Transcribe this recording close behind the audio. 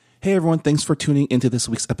Hey everyone, thanks for tuning into this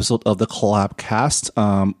week's episode of the Collabcast.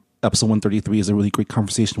 Episode 133 is a really great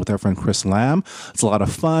conversation with our friend Chris Lamb. It's a lot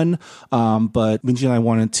of fun, but Minji and I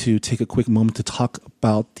wanted to take a quick moment to talk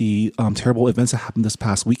about the terrible events that happened this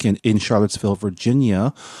past weekend in Charlottesville,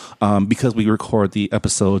 Virginia. Because we record the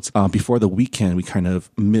episodes before the weekend, we kind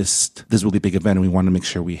of missed this really big event, and we wanted to make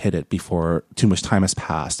sure we hit it before too much time has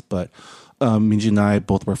passed. But Minji and I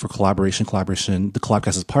both work for Collaboration. The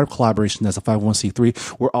Collabcast is part of Collaboration as a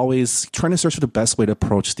 501c3. We're always trying to search for the best way to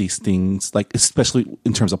approach these things, like especially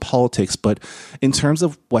in terms of politics, but in terms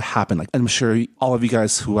of what happened. Like, I'm sure all of you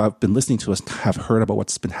guys who have been listening to us have heard about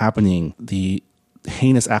what's been happening, the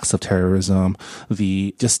heinous acts of terrorism,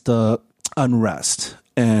 the unrest.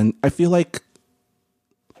 And I feel like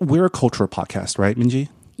we're a cultural podcast, right, Minji?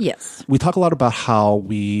 Yes. We talk a lot about how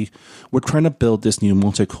we're trying to build this new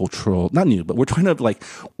multicultural, not new, but we're trying to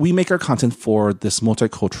we make our content for this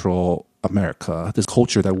multicultural America, this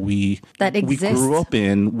culture that we grew up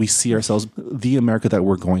in. We see ourselves, the America that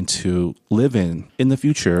we're going to live in the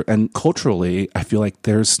future. And culturally, I feel like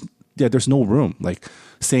there's no room. Like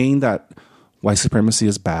saying that white supremacy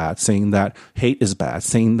is bad, saying that hate is bad,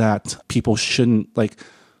 saying that people should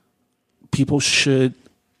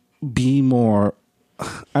be more,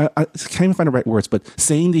 I can't even find the right words, but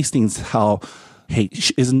saying these things, how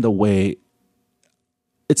hate isn't the way.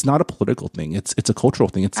 It's not a political thing. It's a cultural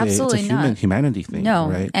thing. It's a humanity thing. No,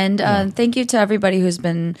 right? And thank you to everybody who's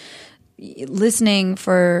been listening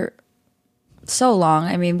for so long.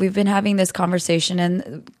 I mean, we've been having this conversation,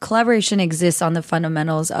 and Collaboration exists on the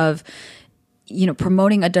fundamentals of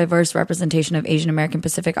promoting a diverse representation of Asian American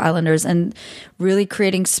Pacific Islanders and really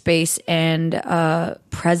creating space and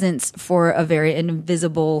presence for a very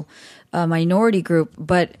invisible minority group.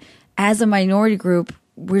 But as a minority group,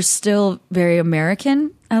 we're still very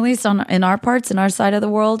American, at least in our parts, in our side of the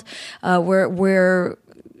world. We're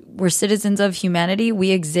citizens of humanity.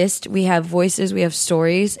 We exist. We have voices. We have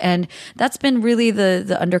stories. And that's been really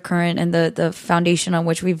the undercurrent and the foundation on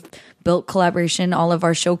which we've built Collaboration. All of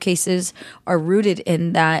our showcases are rooted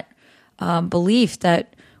in that belief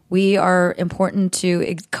that we are important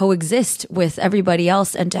to coexist with everybody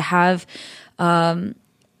else and to have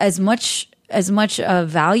as much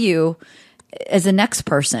value as the next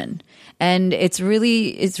person. And it's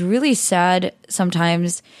really sad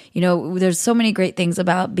sometimes. There's so many great things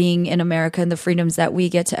about being in America and the freedoms that we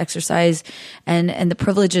get to exercise and the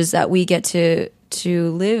privileges that we get to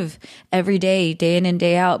live every day, day in and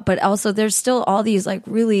day out. But also there's still all these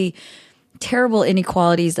really terrible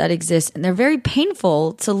inequalities that exist, and they're very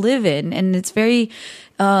painful to live in. And it's very,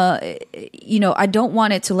 I don't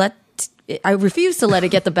want it to I refuse to let it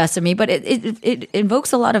get the best of me, but it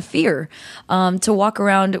invokes a lot of fear to walk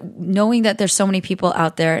around knowing that there's so many people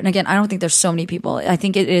out there. And again, I don't think there's so many people. I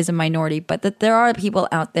think it is a minority, but that there are people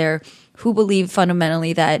out there who believe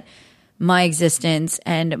fundamentally that my existence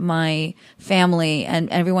and my family and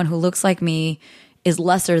everyone who looks like me is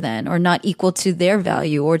lesser than or not equal to their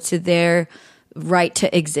value or to their right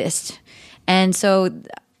to exist. And so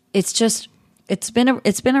it's been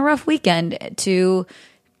a rough weekend to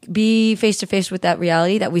be face to face with that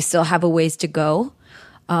reality that we still have a ways to go,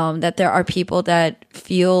 that there are people that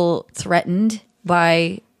feel threatened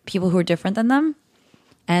by people who are different than them,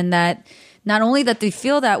 and that not only that they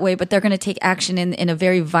feel that way, but they're going to take action in a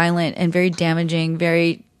very violent and very damaging,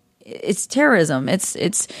 it's terrorism.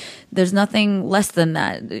 There's nothing less than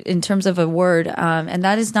that in terms of a word. And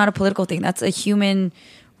that is not a political thing. That's a human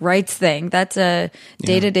rights thing. That's a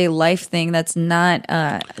day-to-day life thing. That's not,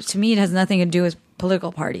 to me, it has nothing to do with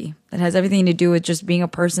political party. It has everything to do with just being a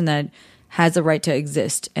person that has the right to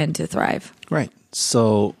exist and to thrive. Right.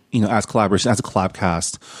 So, as Collaboration, as a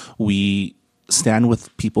Collabcast, we stand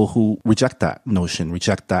with people who reject that notion,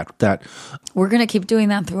 reject that. We're going to keep doing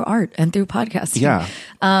that through art and through podcasting. Yeah.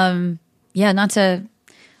 Not to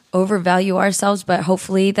overvalue ourselves, but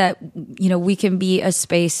hopefully that, we can be a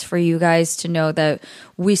space for you guys to know that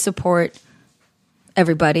we support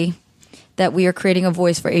everybody, that we are creating a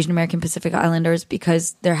voice for Asian American Pacific Islanders,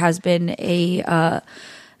 because there has been an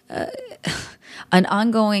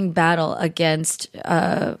ongoing battle against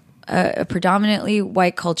a predominantly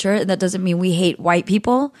white culture. That doesn't mean we hate white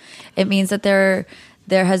people. It means that there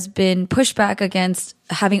has been pushback against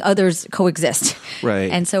having others coexist. Right.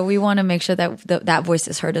 And so we want to make sure that that voice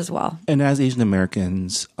is heard as well. And as Asian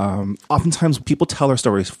Americans, oftentimes people tell our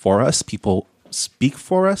stories for us. People speak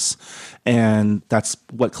for us, and that's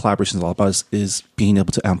what Collaboration is all about, is being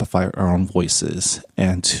able to amplify our own voices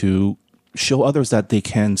and to show others that they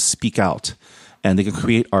can speak out and they can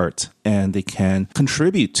create art and they can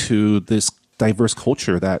contribute to this diverse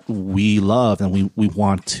culture that we love and we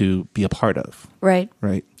want to be a part of. Right.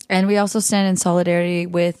 And we also stand in solidarity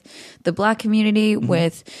with the Black community,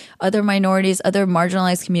 with other minorities, other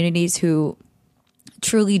marginalized communities who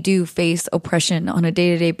truly do face oppression on a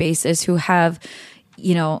day-to-day basis, who have,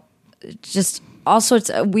 just all sorts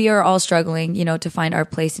we are all struggling, to find our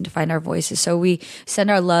place and to find our voices. So we send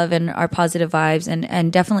our love and our positive vibes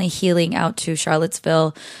and definitely healing out to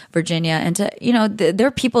Charlottesville, Virginia, and to, there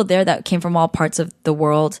are people there that came from all parts of the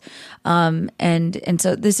world. And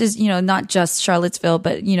so this is, not just Charlottesville,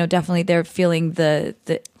 but, definitely they're feeling the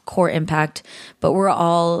core impact, but we're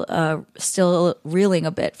all still reeling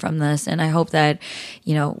a bit from this. And I hope that,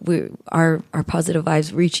 our positive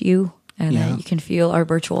vibes reach you. And you can feel our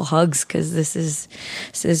virtual hugs, because this is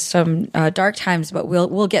some dark times, but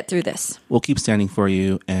we'll get through this. We'll keep standing for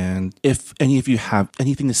you. And if any of you have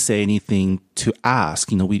anything to say, anything to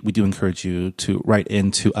ask, we do encourage you to write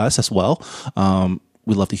in to us as well.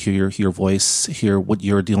 We'd love to hear your voice, hear what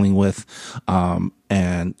you're dealing with,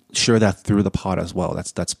 and share that through the pod as well.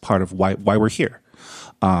 That's part of why we're here.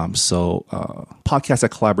 So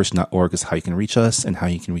podcast@collaboration.org is how you can reach us and how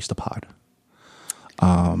you can reach the pod.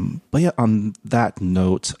 But yeah, on that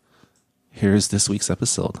note, here's this week's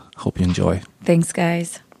episode. Hope you enjoy. Thanks,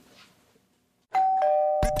 guys.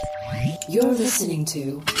 You're listening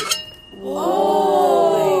to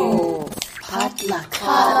Whoa! Potluck.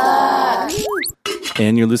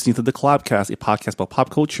 And you're listening to The Collabcast, a podcast about pop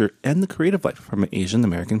culture and the creative life from an Asian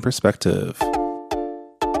American perspective.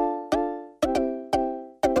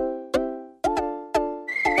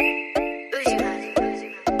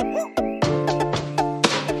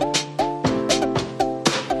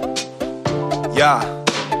 Yeah,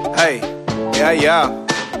 hey, yeah.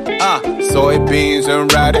 Soybeans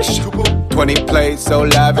and radish, 20 plates so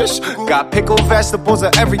lavish. Got pickled vegetables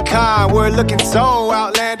of every kind. We're looking so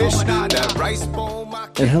outlandish. That rice bowl.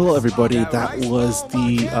 And hello, everybody. That was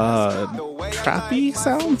the trappy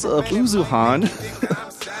sounds of Uzuhan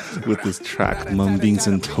with this track, Mung Beans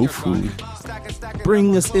and Tofu.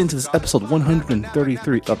 Bringing us into this episode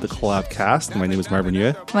 133 of the Collabcast. My name is Marvin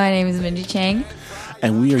Yue. My name is Minji Chang.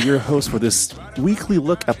 And we are your hosts for this weekly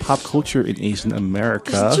look at pop culture in Asian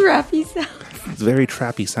America. Trappy sounds. It's very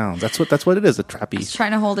trappy sounds. That's what it is, a trappy. Just trying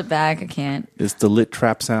to hold it back. I can't. It's the lit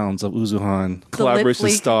trap sounds of Uzuhan. Collaboration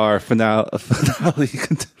star, finale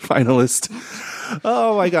finalist.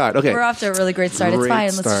 Oh my God. Okay. We're off to a really great start. It's fine.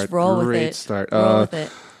 Let's just roll with it. Great start. Roll with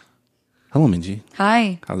it. Hello, Minji.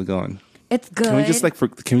 Hi. How's it going? It's good. Can we just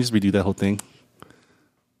redo that whole thing?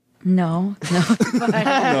 No.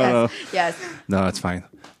 No. Yes. No, it's fine.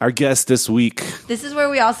 Our guest this week. This is where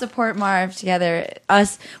we all support Marv together.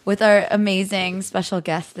 Us with our amazing special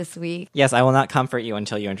guest this week. Yes, I will not comfort you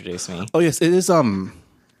until you introduce me. Oh yes, it is.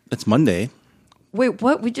 It's Monday. Wait,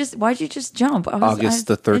 what? Why'd you just jump? August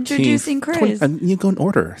the 13th. Introducing Chris. And you go in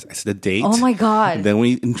order. I said the date. Oh my God. And then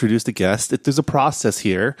we introduce the guest. There's a process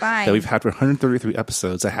here Fine. that we've had for 133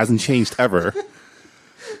 episodes that hasn't changed ever.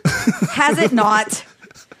 Has it not?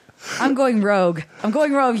 I'm going rogue,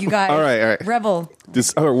 you guys. All right. Rebel.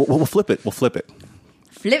 We'll flip it. Flip it.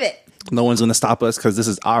 No one's going to stop us because this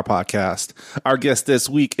is our podcast. Our guest this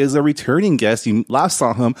week is a returning guest. You last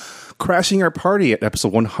saw him crashing our party at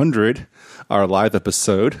episode 100, our live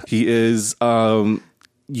episode. He is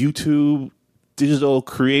YouTube digital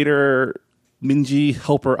creator, Minji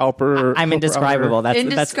helper, alper. I'm indescribable. That's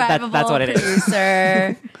what it is.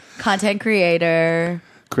 Producer, content creator.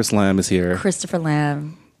 Chris Lamb is here. Christopher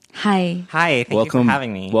Lamb. Hi. Hi, thank you for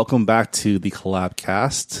having me. Welcome back to the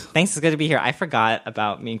Collabcast. Thanks, it's good to be here. I forgot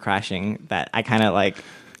about me crashing that. I kind of like...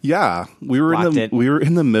 Yeah, we were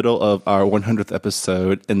in the middle of our 100th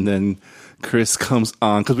episode, and then Chris comes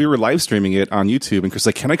on, because we were live streaming it on YouTube, and Chris is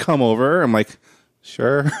like, can I come over? I'm like,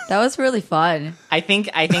 sure. That was really fun. I think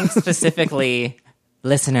specifically,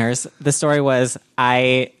 listeners, the story was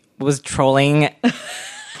I was trolling,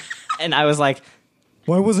 and I was like,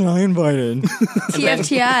 why wasn't I invited?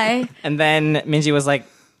 TFTI. And then Minji was like,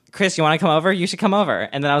 Chris, you want to come over? You should come over.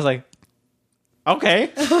 And then I was like,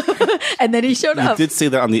 okay. And then he showed up. He did say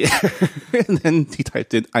that on the air. And then he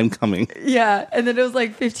typed in, I'm coming. Yeah. And then it was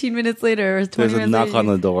like 15 minutes later or 20 There's minutes a knock later, on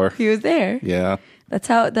the door. He was there. Yeah. That's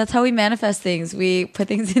how we manifest things. We put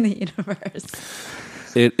things in the universe.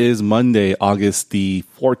 It is Monday, August the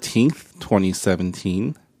 14th,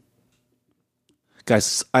 2017.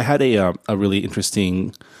 Guys, I had a really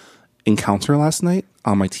interesting encounter last night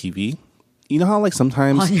on my TV. You know how like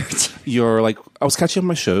sometimes On your TV. you're like, I was catching up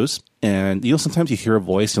my shows, and sometimes you hear a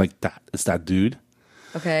voice, you're like, it's that dude.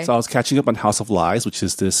 Okay. So I was catching up on House of Lies, which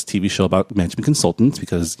is this TV show about management consultants,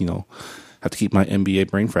 because have to keep my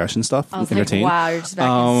MBA brain fresh and stuff. I was entertained. like, wow, you're just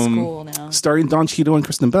back in school now. Starring Don Cheadle and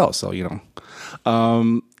Kristen Bell, so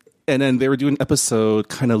And then they were doing an episode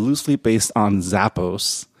kind of loosely based on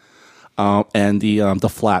Zappos and the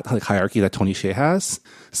flat hierarchy that Tony Hsieh has.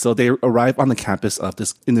 So they arrive on the campus of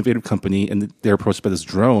this innovative company, and they're approached by this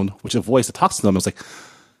drone, which a voice that talks to them. I was like,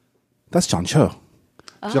 that's John Cho.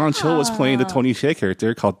 John Cho was playing the Tony Hsieh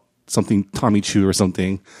character called something Tommy Chu or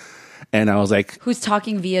something. And I was like, Who's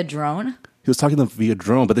talking via drone? he was talking to them via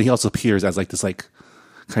drone, but then he also appears as like this like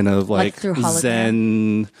kind of like through hologram?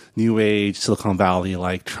 Zen, New Age, Silicon Valley,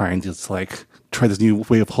 like trying to like try this new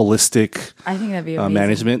way of holistic I think that'd be amazing.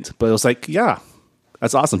 management. But it was like, yeah,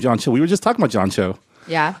 that's awesome. John Cho. We were just talking about John Cho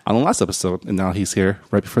Yeah. on the last episode, and now he's here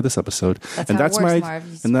right before this episode. That's and how it that's works, my Marv.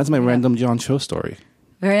 You and that's my speak it up. random John Cho story.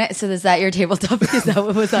 Very nice. So is that your table topic? Is that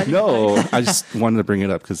what was on your No, mind? I just wanted to bring it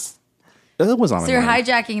up because it was on So my you're mind.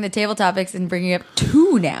 hijacking the table topics and bringing up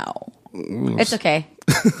two now. It's okay.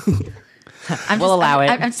 We'll allow it.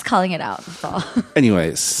 I'm just calling it out. That's all.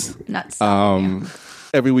 Anyways, Not stopping you.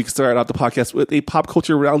 every week start out the podcast with a pop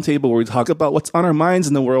culture roundtable where we talk about what's on our minds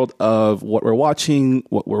in the world of what we're watching,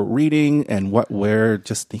 what we're reading, and what we're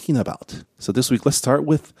just thinking about. So this week, let's start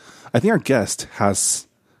with, I think our guest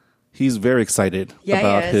he's very excited Yeah, he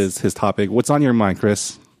about is. his topic. What's on your mind,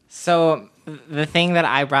 Chris? So the thing that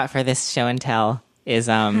I brought for this show and tell is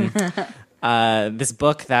this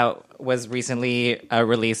book that was recently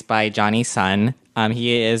released by Johnny Sun.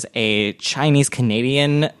 He is a Chinese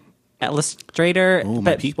Canadian illustrator, Oh,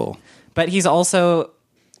 my people. but he's also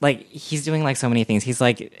like he's doing like so many things. He's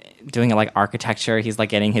like doing like architecture. He's like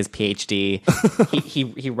getting his PhD.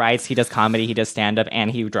 he writes. He does comedy. He does stand up, and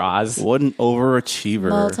he draws. What an overachiever.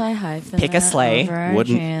 Multi-hyphen. Pick a sleigh.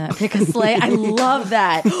 Wouldn't- Pick a sleigh. I love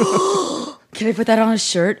that. Can I put that on a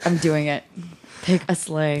shirt? I'm doing it. Pick a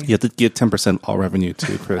sleigh. You have to give 10% all revenue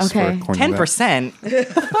to Chris. Okay. For coining that. 10%.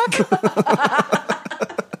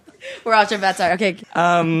 We're off to a bad start. Okay.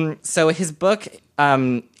 So his book,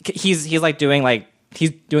 he's like doing like he's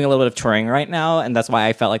doing a little bit of touring right now, and that's why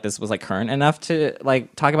I felt like this was like current enough to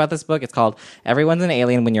like talk about this book. It's called "Everyone's an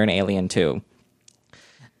Alien When You're an Alien Too,"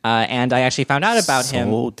 and I actually found out about him.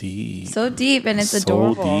 So deep. So deep and it's So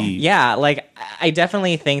adorable. deep. Yeah, like I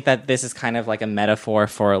definitely think that this is kind of like a metaphor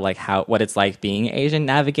for like what it's like being Asian,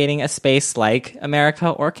 navigating a space like America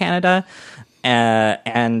or Canada,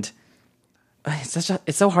 and it's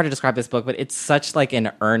so hard to describe this book, but it's such like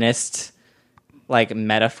an earnest like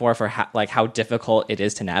metaphor for how difficult it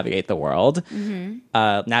is to navigate the world,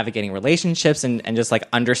 navigating relationships and just like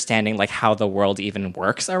understanding like how the world even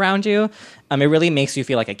works around you. It really makes you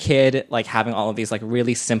feel like a kid, like having all of these like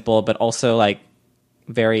really simple but also like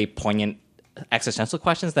very poignant existential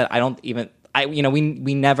questions that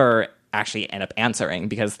we never actually end up answering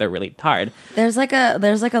because they're really hard. There's like a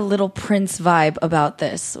Little Prince vibe about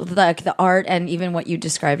this, like the art and even what you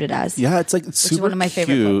described it as. Yeah, it's like is super one of my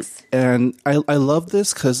favorite cute. books. And I love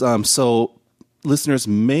this because so listeners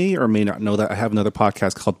may or may not know that I have another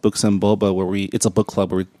podcast called Books and Boba where it's a book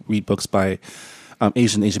club where we read books by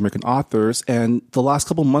Asian American authors. And the last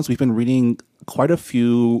couple of months we've been reading quite a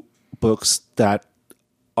few books that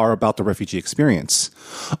are about the refugee experience,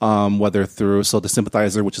 whether through The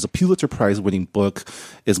Sympathizer, which is a Pulitzer Prize winning book,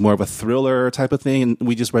 is more of a thriller type of thing. And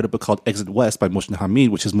we just read a book called Exit West by Mohsin Hamid,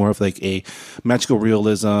 which is more of like a magical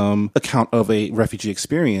realism account of a refugee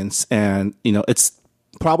experience. And, it's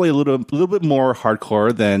probably a little bit more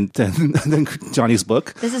hardcore than Johnny's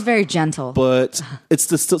book. This is very gentle. But it's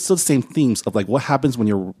still the same themes of like what happens when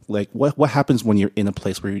you're like what happens when you're in a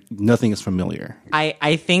place where nothing is familiar.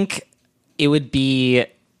 I think it would be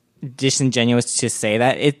disingenuous to say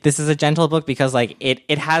that this is a gentle book because like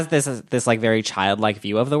it has this like very childlike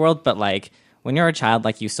view of the world, but like when you're a child,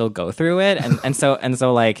 like you still go through it, and so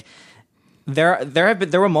like there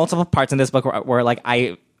were multiple parts in this book where like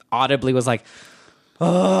I audibly was like,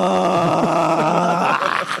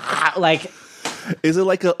 like. Is it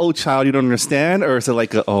like a oh child you don't understand, or is it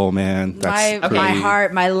like a oh man that's my pretty-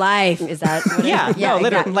 heart, my life. Is that what Yeah, it is? no,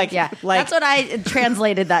 literally, exactly. like- that's what I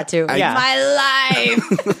translated that to. Yeah. My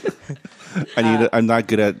life. I'm not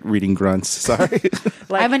good at reading grunts. Sorry.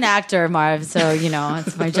 I'm an actor, Marv, so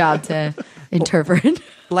it's my job to interpret.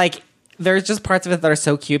 Like there's just parts of it that are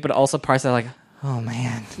so cute, but also parts that are like, oh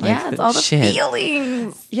man, like, Yeah, it's all the shit.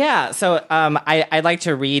 feelings. Yeah, so I'd like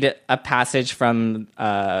to read a passage from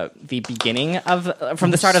the beginning from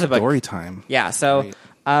the start of the book. Story time. Yeah, so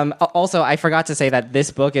also I forgot to say that this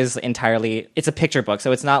book is it's a picture book,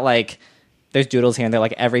 so it's not like there's doodles here and there.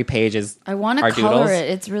 Like every page is I want are to color doodles. it.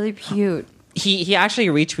 It's really cute. He actually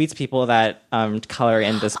retweets people that color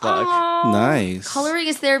in this book. Nice. Coloring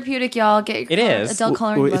is therapeutic, y'all. Get your It is. adult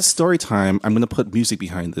coloring Wait, books. it's story time. I'm going to put music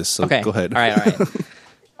behind this. So Okay, go ahead. All right.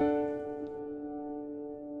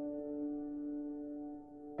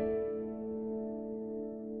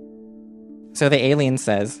 So the alien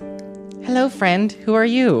says, "Hello, friend. Who are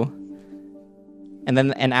you?" And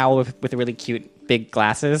then an owl with really cute big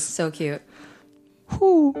glasses. So cute.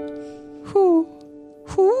 Who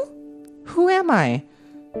am I?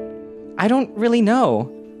 I don't really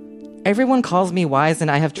know. Everyone calls me wise, and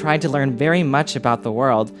I have tried to learn very much about the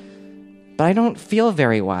world, but I don't feel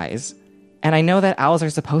very wise. And I know that owls are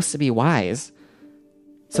supposed to be wise.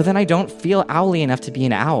 So then I don't feel owly enough to be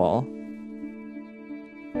an owl.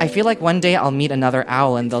 I feel like one day I'll meet another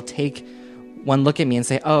owl and they'll take one look at me and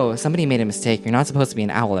say, "Oh, somebody made a mistake. You're not supposed to be an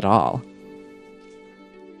owl at all."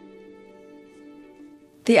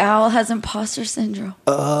 The owl has imposter syndrome.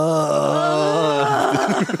 Did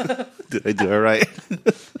I do it right?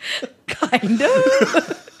 Kind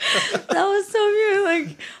of. That was so weird.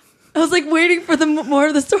 Like, I was like waiting for the more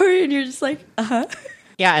of the story, and you're just like,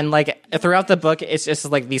 Yeah, and like throughout the book, it's just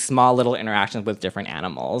like these small little interactions with different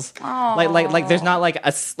animals. Like there's not like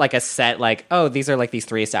a set like, oh, these are like these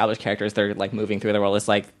three established characters. They're like moving through the world. It's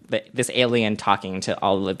like this alien talking to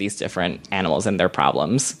all of these different animals and their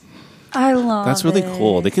problems. I love That's really it.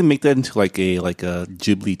 cool. They can make that into like a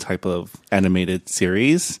Ghibli type of animated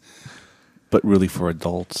series, but really for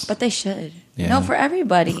adults. But they should. Yeah. No, for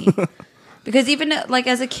everybody. Because even like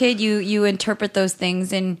as a kid, you interpret those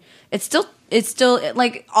things, and it's still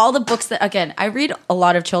like all the books that, again, I read a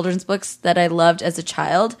lot of children's books that I loved as a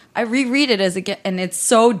child. I reread it and it's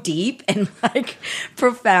so deep and like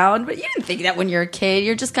profound. But you didn't think that when you're a kid.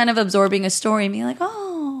 You're just kind of absorbing a story and being like,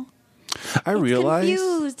 oh, I realized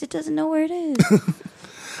confused. It doesn't know where it is.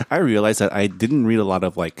 I realized that I didn't read a lot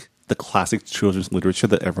of like the classic children's literature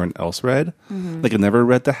that everyone else read. Mm-hmm. Like I never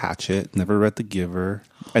read The Hatchet, never read The Giver.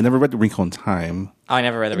 I never read The Wrinkle in Time. Oh, I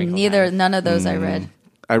never read the Wrinkle in Neither, Time. none of those I read.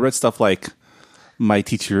 I read stuff like My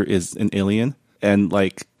Teacher is an Alien and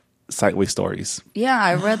like Sideways Stories. Yeah,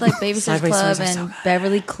 I read like Babysitter's Sideways Club Stories are and so good.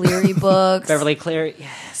 Beverly Cleary books. Beverly Cleary,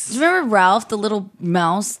 yes. Do you remember Ralph, the little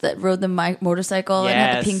mouse that rode the motorcycle and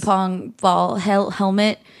had Yes. the ping pong ball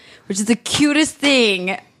helmet, which is the cutest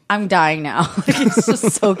thing. I'm dying now. Like, it's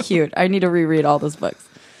just so cute. I need to reread all those books.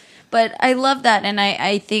 But I love that, and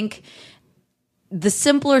I think the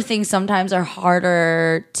simpler things sometimes are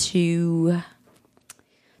harder to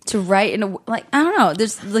write in a, like, I don't know.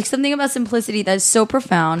 There's like something about simplicity that is so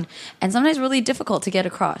profound and sometimes really difficult to get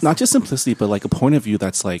across. Not just simplicity, but like a point of view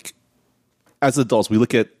that's like, as adults, we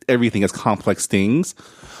look at everything as complex things,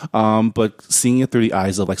 but seeing it through the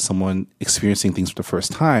eyes of like someone experiencing things for the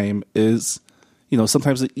first time is, you know,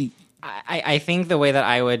 sometimes I think the way that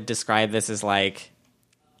I would describe this is like,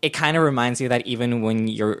 it kind of reminds you that even when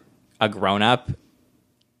you're a grown up,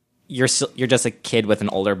 you're just a kid with an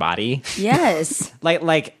older body. Yes.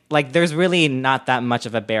 Like there's really not that much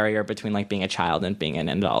of a barrier between like being a child and being an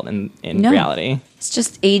adult in No. reality. It's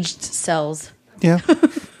just aged cells. yeah.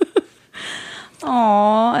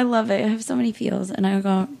 Aw, I love it. I have so many feels, and I'm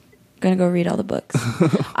gonna go read all the books.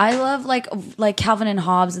 I love like Calvin and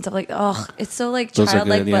Hobbes and stuff like. Oh, it's so like Those are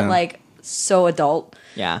childlike, good, but yeah. like so adult.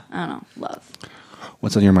 Yeah. I don't know, love.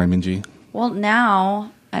 What's on your mind, Minji? Well,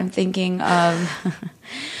 now I'm thinking of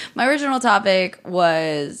my original topic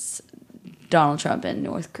was Donald Trump and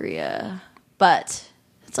North Korea, but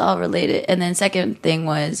it's all related. And then second thing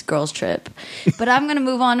was girls' trip. But I'm going to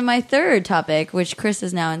move on to my third topic, which Chris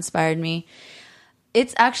has now inspired me.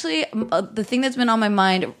 It's actually the thing that's been on my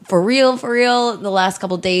mind for real, the last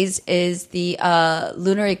couple of days is the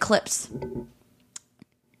lunar eclipse.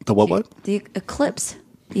 The what? The eclipse.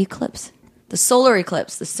 The solar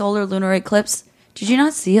eclipse. The solar lunar eclipse. Did you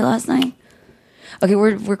not see it last night? Okay,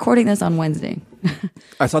 we're recording this on Wednesday.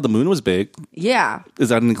 I thought the moon was big. Yeah. Is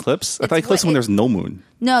that an eclipse? I thought eclipse when there's no moon.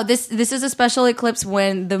 No, this is a special eclipse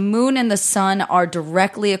when the moon and the sun are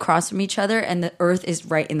directly across from each other and the earth is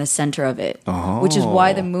right in the center of it. Which is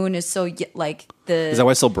why the moon is so like the Is that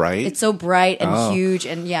why it's so bright? it's so bright and huge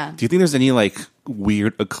and yeah. Do you think there's any like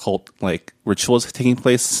weird occult like rituals taking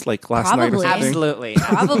place like last night or Probably. something? Absolutely.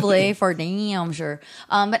 Probably for damn sure.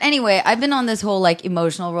 But anyway, I've been on this whole like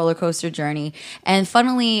emotional roller coaster journey, and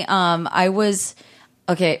funnily, I was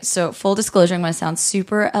okay. So full disclosure, I'm going to sound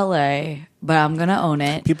super LA, but I'm going to own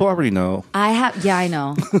it. People already know. I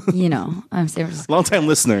know, you know, I'm San Francisco. Long-time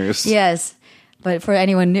listeners. Yes, but for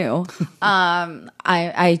anyone new,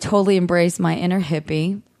 I totally embrace my inner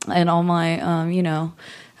hippie and all my you know,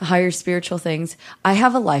 higher spiritual things. I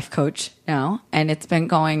have a life coach now, and it's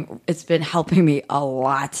been helping me a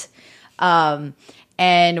lot.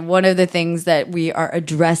 And one of the things that we are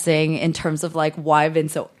addressing in terms of like why I've been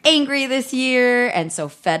so angry this year and so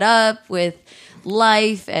fed up with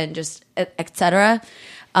life and just etc.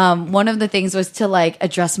 One of the things was to like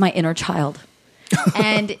address my inner child.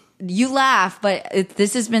 And you laugh, but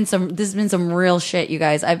this has been some real shit, you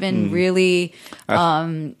guys. I've been really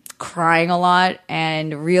crying a lot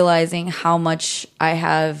and realizing how much I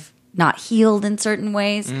have not healed in certain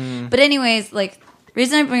ways. But anyways, like,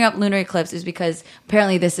 reason I bring up lunar eclipse is because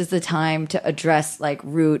apparently this is the time to address like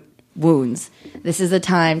root wounds. This is the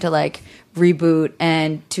time to like reboot,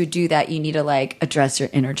 and to do that you need to like address your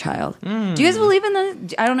inner child. Do you guys believe in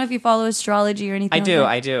that? I don't know if you follow astrology or anything.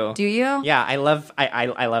 I do. Do you? Yeah, I love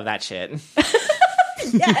that shit.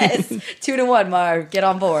 Yes. 2-1, Marv. Get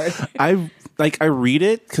on board. I read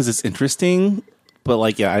it because it's interesting, but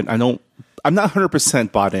like, yeah, I'm not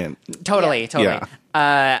 100% bought in. Totally.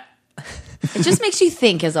 Yeah. It just makes you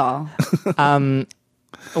think is all.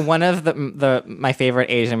 One of my favorite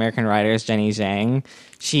Asian American writers, Jenny Zhang,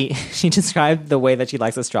 she described the way that she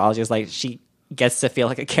likes astrology as like she gets to feel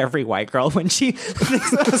like a carefree white girl when she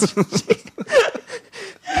thinks of astrology.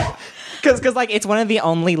 Because like it's one of the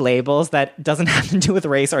only labels that doesn't have to do with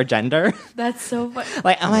race or gender. That's so funny.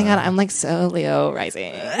 Like, oh my god, I'm like so Leo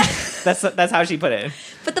rising. That's how she put it.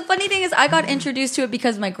 But the funny thing is, I got introduced to it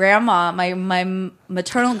because my grandma, my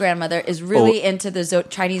maternal grandmother, is really into the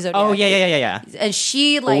Chinese zodiac. Oh yeah. And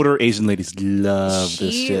she like Older Asian ladies love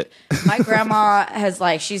this shit. My grandma has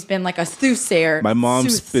like she's been like a soothsayer. My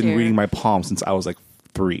mom's been soothsayer. reading my palm since I was like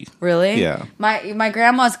 3. Really? Yeah. My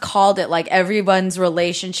grandma's called it like everyone's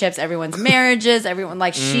relationships, everyone's marriages, everyone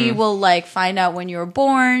like she will like find out when you were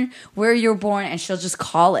born, where you were born, and she'll just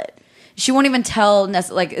call it. She won't even tell.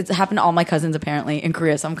 Like it's happened to all my cousins apparently in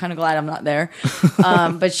Korea, so I'm kind of glad I'm not there.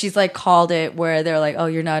 But she's like called it where they're like, "Oh,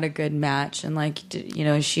 you're not a good match," and like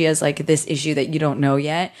she has like this issue that you don't know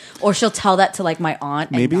yet, or she'll tell that to like my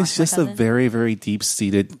aunt. Maybe and it's not just my a cousin. very, very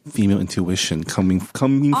deep-seated female intuition coming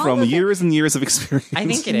from years and years of experience. I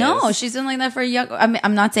think it is. No, she's been like that for a young. I mean,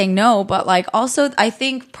 I'm not saying no, but like also, I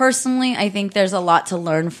think personally, I think there's a lot to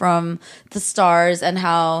learn from the stars and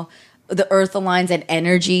how the earth aligns and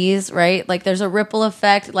energies, right? Like there's a ripple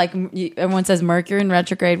effect. Like everyone says Mercury in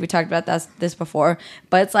retrograde. We talked about this before,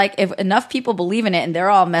 but it's like if enough people believe in it and they're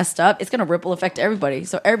all messed up, it's going to ripple affect everybody.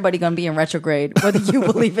 So everybody going to be in retrograde, whether you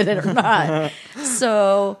believe in it or not.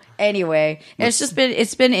 So anyway,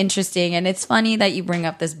 it's been interesting, and it's funny that you bring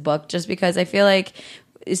up this book just because I feel like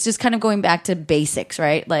it's just kind of going back to basics,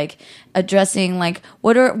 right? Like addressing like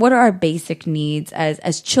what are our basic needs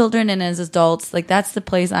as children and as adults. Like that's the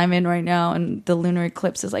place I'm in right now, and the lunar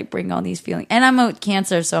eclipse is like bringing all these feelings. And I'm a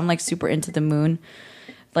Cancer, so I'm like super into the moon.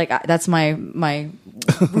 Like that's my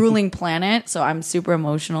ruling planet, so I'm super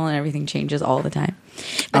emotional and everything changes all the time.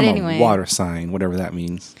 But I'm anyway, a water sign, whatever that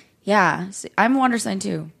means. yeah, I'm a water sign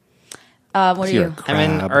too. What are You're you? a I'm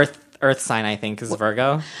an crab. Earth sign. I think is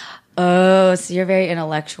Virgo. Oh, so you're very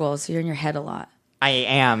intellectual. So you're in your head a lot. I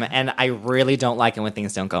am, and I really don't like it when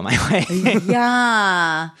things don't go my way.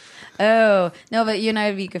 Yeah. Oh no, but you and I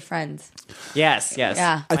would be good friends. Yes.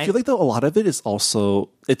 Yeah. I feel like though a lot of it is also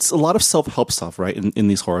it's a lot of self-help stuff, right? In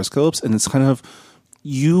these horoscopes, and it's kind of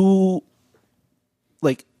you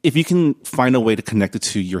like if you can find a way to connect it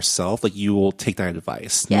to yourself, like you will take that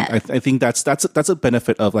advice. Yeah. I think that's a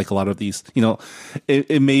benefit of like a lot of these.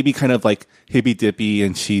 It may be kind of like hippy dippy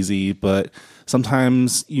and cheesy, but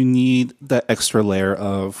sometimes you need that extra layer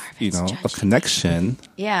of of connection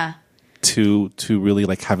Yeah. to really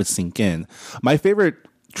like have it sink in. My favorite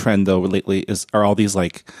trend though lately are all these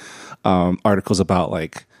like articles about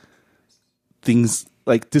like things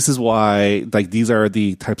like this is why like these are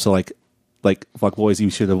the types of like fuck boys you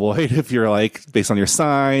should avoid if you're like based on your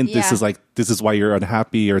sign. Yeah. This is why you're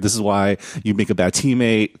unhappy, or this is why you make a bad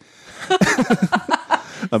teammate.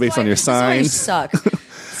 Based on your That's why sign. you suck.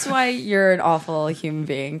 That's why you're an awful human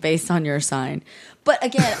being based on your sign. But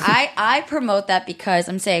again, I promote that because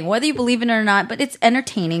I'm saying whether you believe in it or not, but it's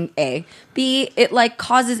entertaining, A. B, it like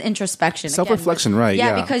causes introspection. Again, Self-reflection, right,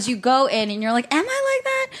 yeah. because you go in and you're like, am I like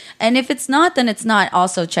that? And if it's not, then it's not.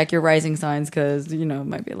 Also check your rising signs because, it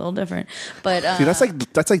might be a little different. But See, that's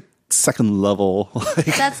like second level. Like,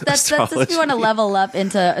 that's if astrology. you want to level up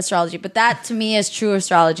into astrology. But that to me is true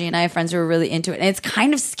astrology, and I have friends who are really into it. And it's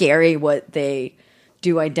kind of scary what they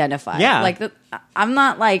do identify. Yeah. Like I'm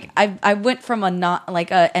not like I went from a not like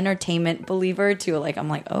a entertainment believer to like I'm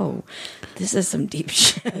like, oh, this is some deep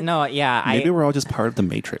shit. No, yeah. Maybe we're all just part of the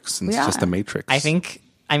matrix, and it's Yeah. just the matrix.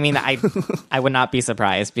 I mean, I would not be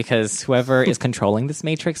surprised because whoever is controlling this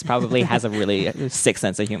matrix probably has a really sick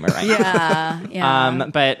sense of humor right now. Yeah.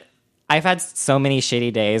 But I've had so many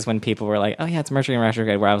shitty days when people were like, "Oh yeah, it's Mercury in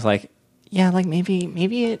retrograde," where I was like, "Yeah, like maybe,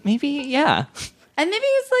 yeah." And maybe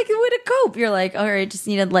it's like a way to cope. You're like, all right, just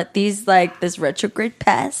need to let these like this retrograde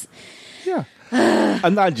pass. Yeah.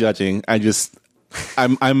 I'm not judging. I'm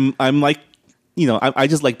like, I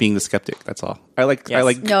just like being the skeptic. That's all. I like.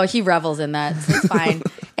 No, he revels in that. So it's fine.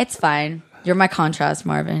 It's fine. You're my contrast,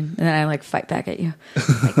 Marvin. And then I like fight back at you.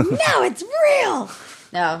 Like, no, it's real.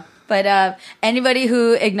 No. But anybody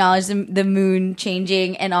who acknowledges the moon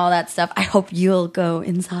changing and all that stuff, I hope you'll go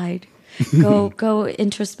inside. Go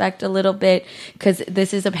introspect a little bit, because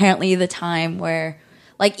this is apparently the time where,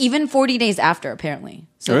 like, even 40 days after, apparently.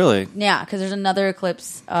 So, really? Yeah, because there's another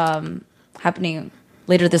eclipse happening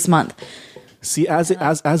later this month. See, as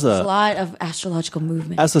There's a a lot of astrological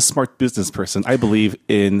movement. as a smart business person, I believe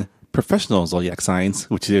in professional zodiac signs,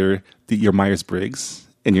 which are your Myers-Briggs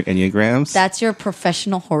and your Enneagrams. That's your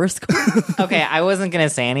professional horoscope. Okay, I wasn't gonna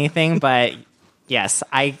say anything, but yes,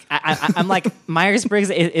 I'm like, Myers-Briggs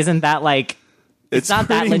isn't that like, it's not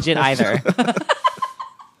that pretty legit either.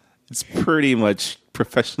 It's pretty much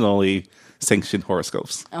professionally sanctioned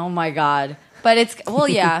horoscopes. Oh my God. But it's, well,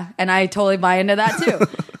 yeah. And I totally buy into that too.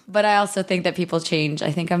 But I also think that people change.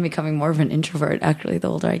 I think I'm becoming more of an introvert, actually, the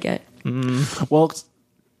older I get. Well,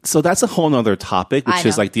 so that's a whole nother topic, which I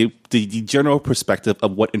is know. like the general perspective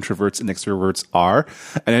of what introverts and extroverts are.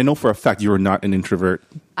 And I know for a fact you are not an introvert.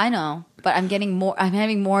 I know. But I'm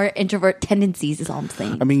having more introvert tendencies, is all I'm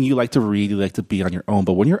saying. I mean, you like to read, you like to be on your own,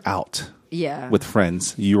 but when you're out Yeah. with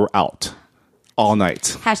friends, you're out all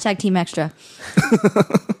night. Hashtag Team Extra.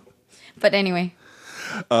 But anyway.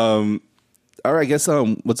 All right, I guess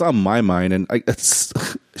what's on my mind, and I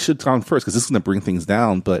should come first because this is going to bring things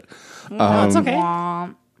down. But No, it's okay.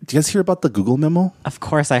 do you guys hear about the Google memo? Of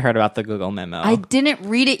course, I heard about the Google memo. I didn't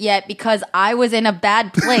read it yet because I was in a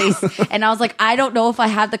bad place. And I was like, I don't know if I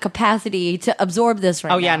have the capacity to absorb this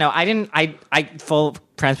right now. Oh yeah, no, I didn't. I full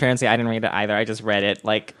transparency, I didn't read it either. I just read it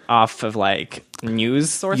like off of like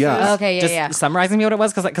news sources. Yeah. Okay, yeah, just yeah. summarizing me what it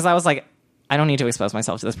was, because I was like, I don't need to expose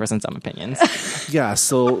myself to this person's dumb opinions. Yeah,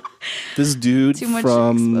 so this dude Too much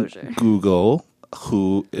from exposure. Google,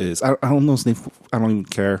 who is I don't know his name. I don't even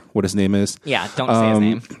care what his name is. Yeah, don't say his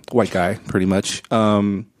name. White guy, pretty much.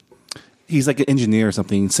 He's like an engineer or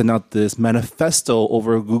something. Sent out this manifesto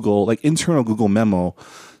over Google, like internal Google memo,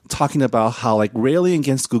 talking about how like railing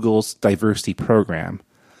against Google's diversity program,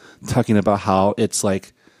 talking about how it's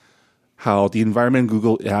like how the environment in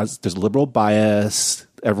Google there's liberal bias,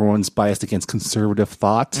 everyone's biased against conservative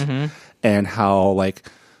thought, and how like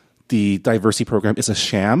the diversity program is a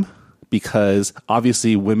sham because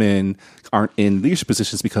obviously women aren't in leadership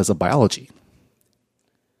positions because of biology.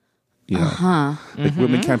 You know, like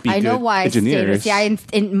women can't be I know good why engineers. I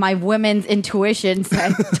stated, in my women's intuition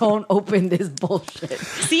said, don't open this bullshit.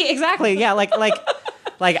 See, exactly. Yeah, like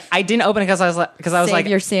I didn't open it because I was Save like,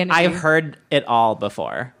 your sanity. I've heard it all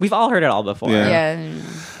before. We've all heard it all before. Yeah. Yeah.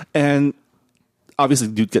 And obviously,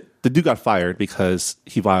 the dude got fired because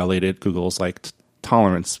he violated Google's like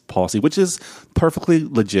tolerance policy, which is perfectly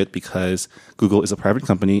legit because Google is a private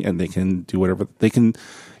company and they can do whatever they can.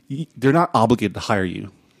 They're not obligated to hire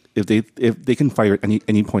you if they can fire at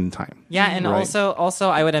any point in time. Yeah, and Right. also,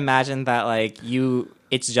 I would imagine that like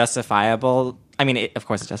it's justifiable. I mean, of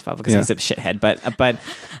course, it's justifiable because Yeah. he's a shithead.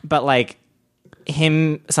 But like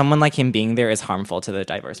someone like him being there is harmful to the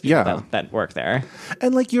diverse people Yeah. that work there.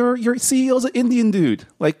 And like your CEO's an Indian dude,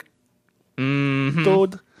 like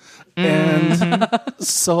dude, and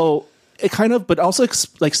so it kind of, but also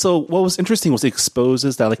so what was interesting was it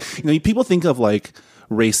exposes that like people think of like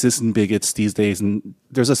racists and bigots these days, and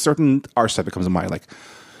there's a certain archetype that comes to mind, like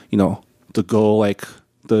the go like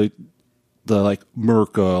the like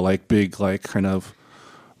Merca, like big like kind of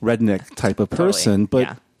redneck type of person, but.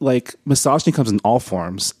 yeah. Like misogyny comes in all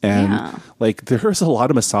forms, and Yeah. like there's a lot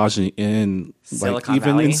of misogyny in like Silicon even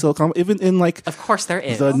Valley. in Silicon, even in like Of course, there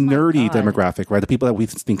is. the nerdy demographic, right? The people that we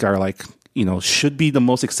think are like should be the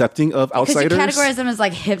most accepting of Because you outsiders. categorize them as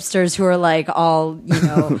like hipsters who are like all,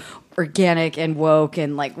 organic and woke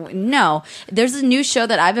and like, no. There's a new show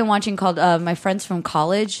that I've been watching called My Friends from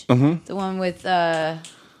College. Mm-hmm. The one with,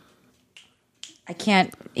 I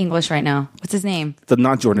can't English right now. What's his name? The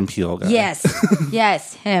not Jordan Peele guy.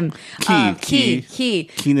 Yes, him. Key.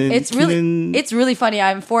 Keenan- It's really funny.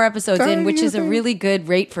 I'm 4 episodes in, which is a really good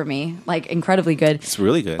rate for me, like incredibly good. It's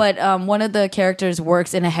really good. But one of the characters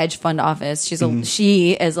works in a hedge fund office.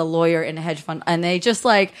 She is a lawyer in a hedge fund, and they just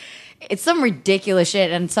like. It's some ridiculous shit,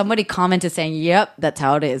 and somebody commented saying, "Yep, that's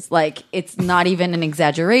how it is." Like, it's not even an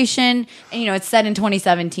exaggeration. And it's set in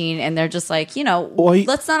 2017, and they're just like,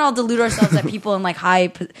 let's not all delude ourselves that people in like high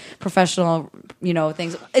professional,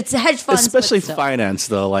 things. It's hedge funds, especially but still. finance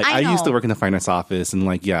though. Like I I used to know. work in the finance office, and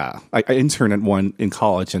like I interned at one in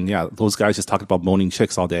college, and those guys just talked about moaning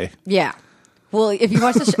chicks all day. Yeah. Well, if you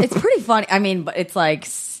watch the show, it's pretty funny. I mean, but it's like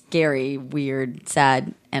scary, weird,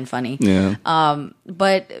 sad, and funny. Yeah.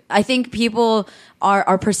 But I think people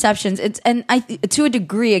our perceptions. To a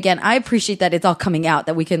degree, again, I appreciate that it's all coming out,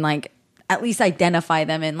 that we can like at least identify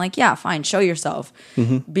them and like, yeah, fine, show yourself.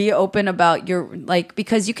 Be open about your like,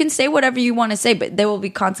 because you can say whatever you want to say, but there will be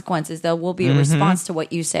consequences. There will be a response to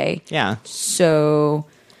what you say. Yeah. So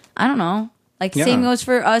I don't know. Like same goes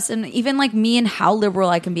for us, and even like me and how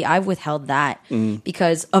liberal I can be. I've withheld that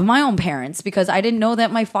because of my own parents, because I didn't know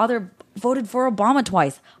that my father voted for Obama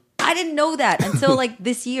twice. I didn't know that until like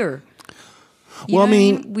this year. You Well, know I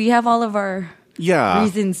mean- what we have all of our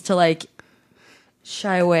reasons to like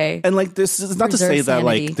shy away. And like this is not to Preserve say that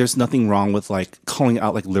sanity. like there's nothing wrong with like calling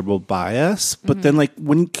out like liberal bias, but then like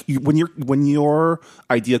when your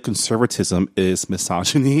idea of conservatism is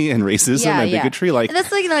misogyny and racism and bigotry, like and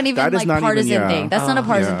that's like not even that is like not partisan even, thing. That's not a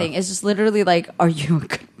partisan yeah. thing. It's just literally like, are you a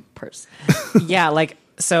good person? Yeah, like,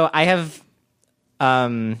 so I have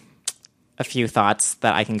a few thoughts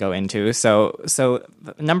that I can go into. So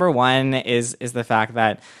number one is the fact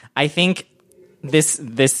that I think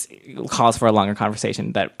this calls for a longer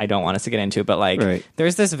conversation that I don't want us to get into, but like Right.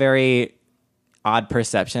 there's this very odd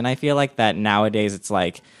perception, I feel like, that nowadays it's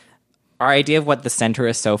like our idea of what the center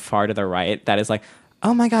is so far to the right that is like,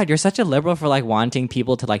 oh my god, you're such a liberal for like wanting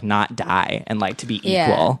people to like not die and like to be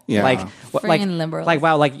Yeah. equal. Yeah. Like what, like Friggin' liberals. like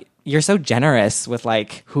wow, like you're so generous with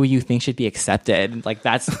like who you think should be accepted. Like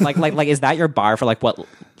that's like is that your bar for like what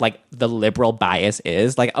like the liberal bias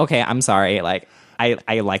is? Like, okay, I'm sorry, like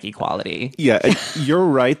I like equality. Yeah, you're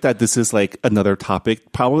right that this is like another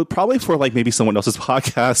topic, probably for like maybe someone else's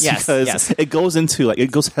podcast. Yes, because yes. it goes into like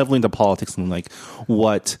it goes heavily into politics and like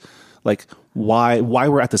what, like why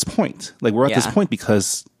we're at this point. Like we're at this Yeah. point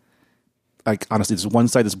because, like honestly, there's one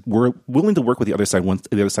side we're willing to work with the other side,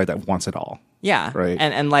 the other side that wants it all. Yeah, Right.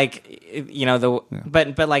 And like you know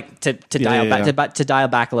but like to dial yeah. back to dial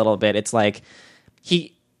back a little bit, it's like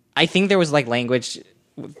I think there was like language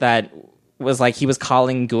that was like he was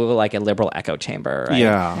calling Google like a liberal echo chamber, right?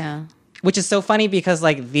 Yeah. Which is so funny because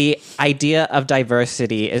like the idea of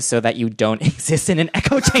diversity is so that you don't exist in an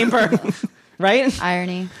echo chamber, right?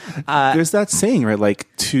 Irony. There's that saying, right? Like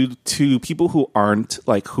to people who aren't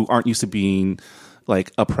used to being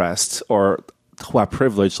like oppressed or who have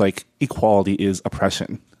privilege, like equality is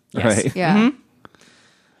oppression, Yes. right? Yeah.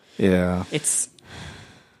 Yeah. It's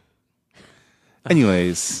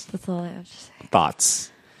Anyways, That's all I have to say.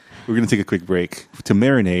 thoughts. We're going to take a quick break to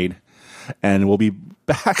marinade, and we'll be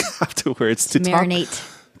back afterwards to Marinate.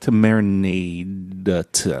 To marinade.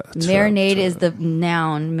 Marinade is the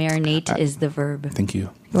noun. Marinate is the verb. Thank you.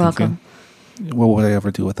 You're welcome. What would I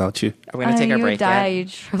ever do without you? are we gonna take our you break die. yet? You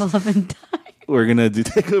shrivel up and die. We're going to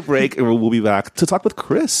take a break, and we'll be back to talk with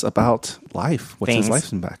Chris about life. What's his Things. life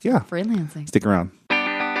been back? Yeah. Freelancing. Stick around.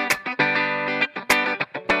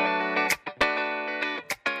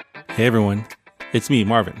 Hey everyone, it's me,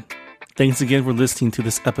 Marvin. Thanks again for listening to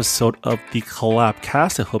this episode of the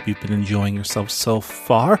Collabcast. I hope you've been enjoying yourself so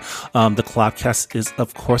far. The Collabcast is,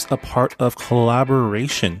 of course, a part of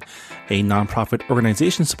Collaboration, a nonprofit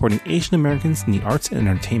organization supporting Asian Americans in the arts and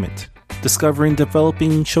entertainment. Discovering,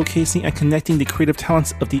 developing, showcasing, and connecting the creative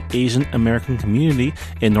talents of the Asian American community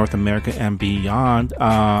in North America and beyond.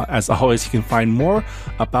 As always, you can find more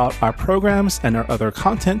about our programs and our other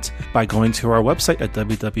content by going to our website at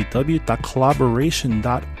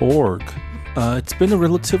www.collaboration.org. It's been a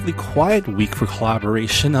relatively quiet week for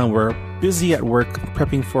Collaboration. We're busy at work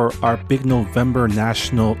prepping for our big November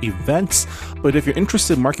national events. But if you're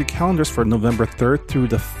interested, mark your calendars for November 3rd through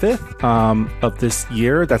the 5th of this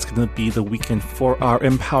year. That's going to be the weekend for our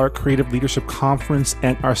Empower Creative Leadership Conference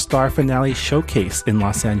and our Star Finale Showcase in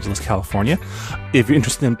Los Angeles, California. If you're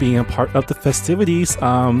interested in being a part of the festivities,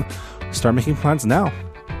 start making plans now.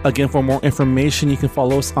 Again, for more information, you can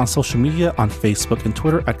follow us on social media on Facebook and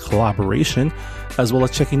Twitter at Collaboration, as well as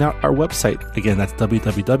checking out our website. Again, that's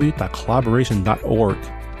www.collaboration.org.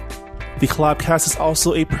 The Collabcast is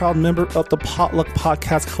also a proud member of the Potluck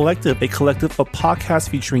Podcast Collective, a collective of podcasts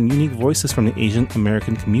featuring unique voices from the Asian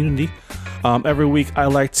American community. Every week, I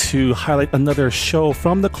like to highlight another show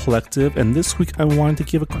from the collective, and this week I wanted to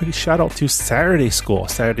give a quick shout out to Saturday School.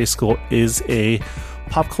 Saturday School is a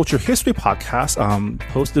pop culture history podcast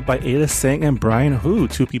hosted by Ada Sang and Brian Hu,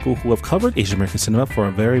 two people who have covered Asian American cinema for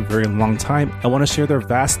a very, very long time. I want to share their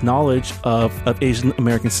vast knowledge of Asian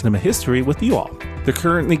American cinema history with you all. They're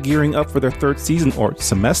currently gearing up for their third season or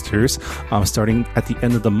semesters, starting at the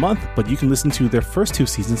end of the month, but you can listen to their first two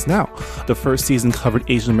seasons now. The first season covered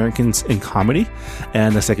Asian Americans in comedy,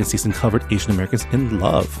 and the second season covered Asian Americans in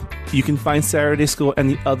love. You can find Saturday School and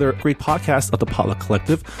the other great podcasts of the Potluck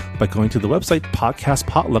Collective by going to the website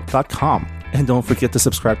podcastpotluck.com. And don't forget to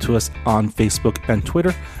subscribe to us on Facebook and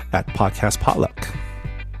Twitter at Podcast Potluck.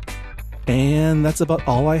 And that's about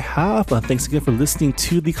all I have. Thanks again for listening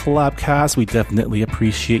to the Collabcast. We definitely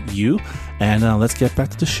appreciate you. And let's get back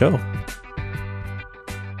to the show.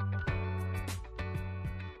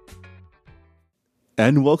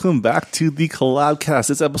 And welcome back to the Collabcast.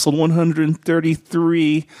 It's episode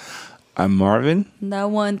 133. I'm Marvin. The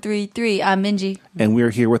 133. I'm Minji. And we're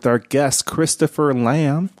here with our guest, Christopher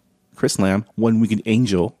Lamb. Chris Lamb, One Winged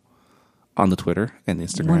Angel on the Twitter and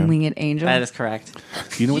Instagram. One Winged Angel. That is correct.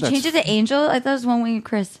 You know Did what you change it to Angel? I thought it was One Winged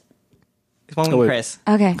Chris. It's one Oh, with wait. Chris.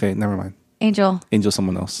 Okay. Okay, never mind. Angel. Angel,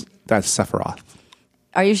 someone else. That's Sephiroth.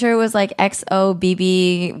 Are you sure it was like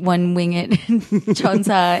XOBB One Winged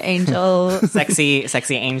Chonsa Angel?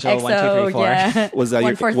 Sexy Angel. 1, 2, 3, 4. Yeah. Was that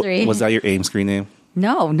 143. was that your AIM screen name?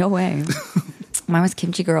 No way. Mine was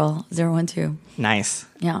Kimchi Girl 012. Nice.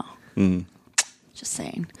 Yeah. Just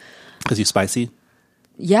saying. Because you spicy?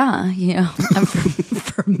 Yeah, I'm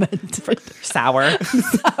fermented, Sour.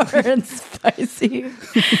 sour, and spicy,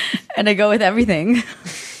 and I go with everything.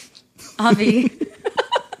 Avi.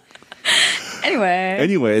 Anyway,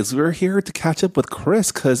 Anyways, we're here to catch up with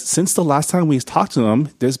Chris because since the last time we talked to him,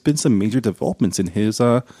 there's been some major developments in his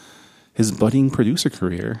budding producer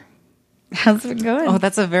career. how's it going? Oh,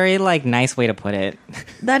 that's a very nice way to put it.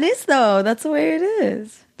 That is though. That's the way it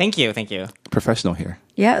is. Thank you. Professional here.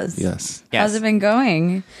 Yes. Yes. How's it been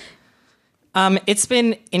going? It's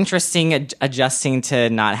been interesting adjusting to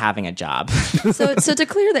not having a job. So to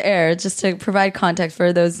clear the air, just to provide context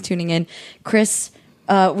for those tuning in, Chris,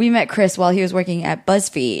 we met Chris while he was working at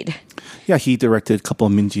BuzzFeed. Yeah, he directed a couple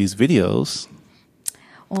of Minji's videos.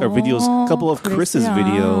 Or videos, a couple of Chris's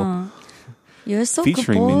video. You're so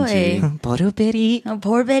Featuring good boy. Minji. Little bitty. Oh,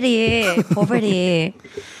 poor Betty. Poor Betty.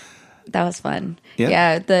 That was fun. Yeah.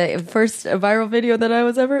 Yeah, the first viral video that I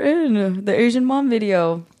was ever in, the Asian mom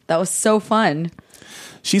video. That was so fun.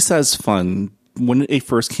 She says fun. When it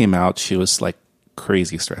first came out, she was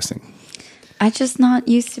crazy stressing. I'm just not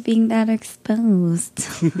used to being that exposed.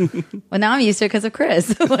 Well, now I'm used to it because of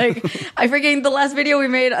Chris. I forget the last video we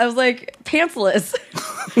made, I was pantsless.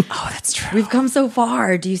 Oh, that's true. We've come so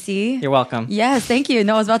far. Do you see? You're welcome. Yes, thank you.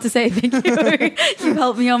 No, I was about to say thank you. You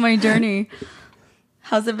helped me on my journey.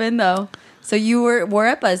 How's it been though? So you were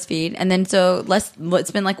at BuzzFeed, and then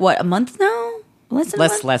it's been a month now?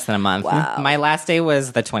 Less Less than a month. Wow. My last day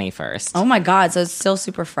was the 21st. Oh my god! So it's still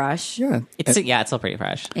super fresh. Yeah. It's still pretty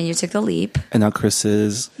fresh. And you took the leap. And now Chris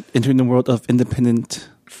is entering the world of independent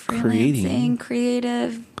creating. Freelancing,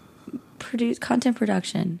 creative, content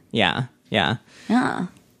production. Yeah. Yeah.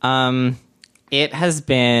 It has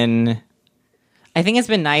been. I think it's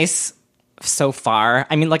been nice so far.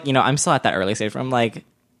 I mean, I'm still at that early stage where I'm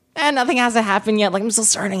nothing hasn't happened yet. I'm still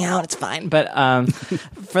starting out. It's fine. But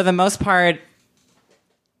for the most part,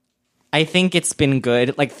 I think it's been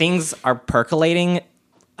good. Things are percolating.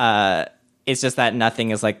 It's just that nothing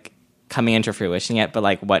is coming into fruition yet.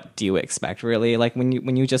 But what do you expect really?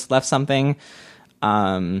 When you just left something.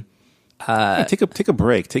 Hey, take a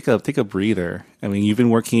break. Take a breather. I mean, you've been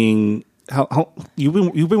working. How you've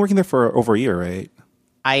been working there for over a year, right?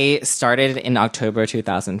 I started in October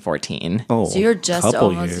 2014. Oh, So you're just couple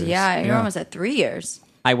almost years. you're almost at 3 years.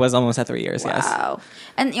 I was almost at 3 years. Yes. Wow.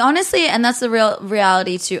 And honestly, and that's the real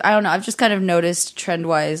reality too. I don't know. I've just kind of noticed trend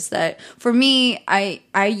wise that for me,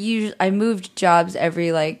 I moved jobs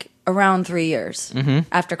every around 3 years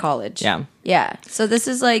after college. Yeah. Yeah. So this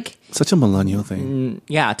is Such a millennial thing.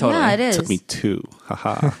 Yeah. Totally. yeah, it is. Took me 2.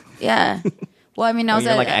 Haha. Yeah. Well, I mean, I was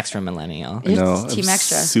You're at extra millennial. You're No, Team I'm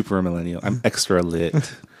Extra. super millennial. I'm extra lit.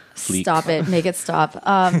 Fleek. Stop it. Make it stop.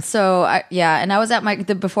 So and I was at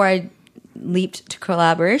before I leaped to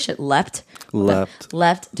collaboration. Left to Leaped,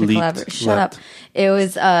 collaboration. Shut leapt. up. It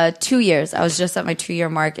was 2 years. I was just at my 2 year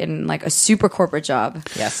mark in a super corporate job.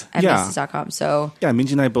 Yes. At Yeah. Macy's.com. So Yeah,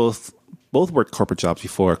 Minji and I both worked corporate jobs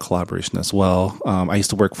before collaboration as well. I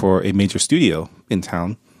used to work for a major studio in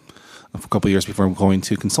town for a couple of years before going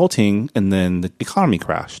to consulting, and then the economy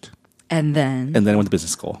crashed, and then and then I went to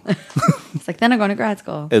business school, it's then I'm going to grad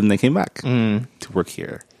school. and then came back to work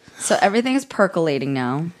here. So everything is percolating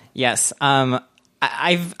now. Yes.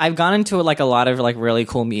 I've gone into a lot of really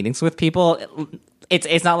cool meetings with people.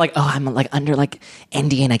 It's not I'm under ND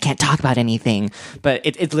and I can't talk about anything, but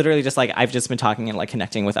it's literally just I've just been talking and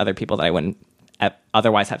connecting with other people that I wouldn't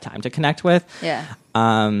otherwise have time to connect with. Yeah.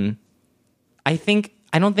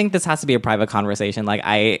 I don't think this has to be a private conversation.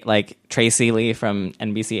 Tracy Lee from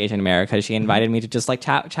NBC Asian America. She invited me to just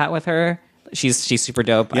chat with her. She's super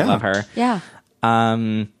dope. Yeah. I love her. Yeah.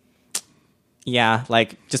 Yeah,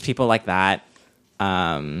 just people like that.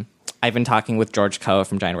 I've been talking with George Koh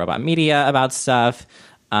from Giant Robot Media about stuff.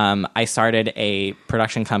 I started a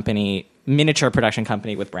miniature production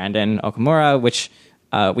company with Brandon Okamura, which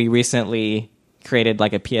we recently created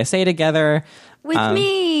like a PSA together. With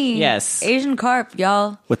me. Yes. Asian Carp,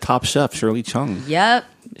 y'all. With Top Chef Shirley Chung. Yep.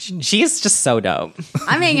 She's just so dope.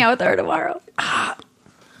 I'm hanging out with her tomorrow.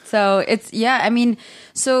 So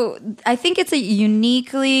so I think it's a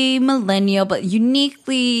uniquely millennial, but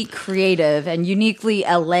uniquely creative and uniquely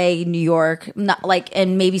LA, New York, not like,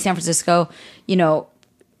 and maybe San Francisco,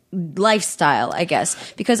 lifestyle, I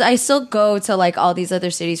guess, because I still go to like all these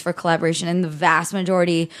other cities for collaboration, and the vast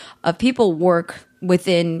majority of people work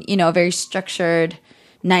within, a very structured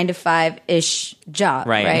 9 to 5 ish job,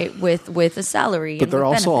 right? With a salary. But they're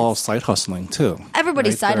also all benefits. side hustling too.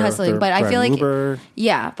 Everybody's side hustling, but I feel like Uber.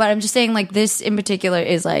 yeah. But I'm just saying, like, this in particular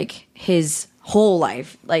is like his whole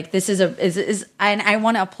life. Like, this is and I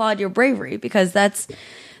want to applaud your bravery, because that's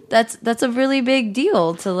a really big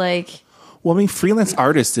deal to like. Well, I mean, freelance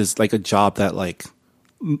artist is like a job that like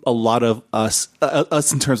a lot of us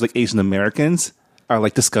in terms of like Asian Americans are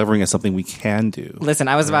like discovering as something we can do. Listen,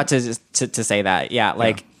 I was about to say that. Yeah,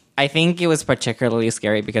 like I think it was particularly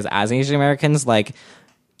scary because as Asian Americans, like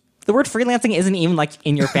the word freelancing isn't even like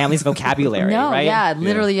in your family's vocabulary, No, right? yeah,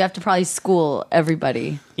 literally, you have to probably school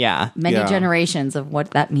everybody, Yeah. many Yeah. generations of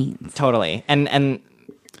what that means. Totally. And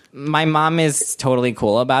my mom is totally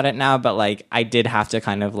cool about it now, but like I did have to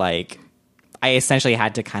kind of like I essentially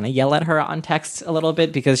had to kind of yell at her on text a little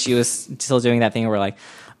bit because she was still doing that thing where like,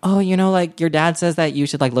 oh, like your dad says that you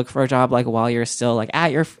should like look for a job like while you're still like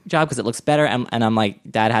at your job because it looks better. And I'm like,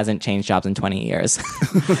 Dad hasn't changed jobs in 20 years.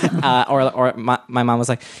 Or my mom was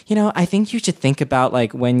like, I think you should think about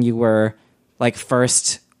like when you were like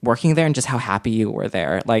first working there and just how happy you were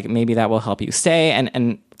there. Like maybe that will help you stay.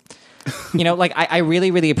 And like I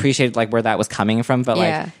really, really appreciated like where that was coming from. But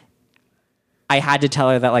like, I had to tell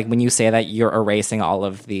her that like when you say that, you're erasing all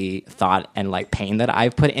of the thought and like pain that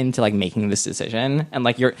I've put into like making this decision, and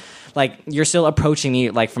like you're still approaching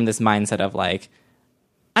me like from this mindset of like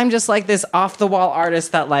I'm just like this off the wall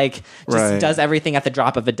artist that like just does everything at the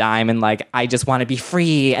drop of a dime, and like I just want to be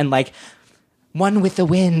free and like one with the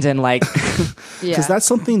wind and like because that's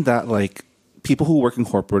something that like people who work in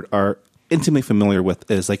corporate are intimately familiar with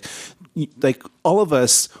is like all of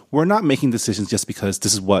us, we're not making decisions just because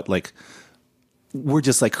this is what like we're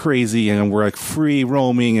just like crazy and we're like free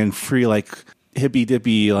roaming and free like hippy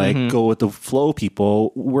dippy like go with the flow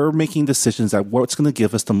people. We're making decisions that what's going to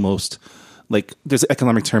give us the most, like there's an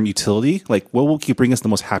economic term, utility, like what will bring us the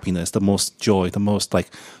most happiness, the most joy, the most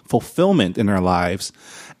like fulfillment in our lives,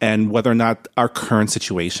 and whether or not our current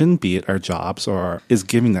situation, be it our jobs is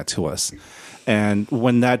giving that to us. And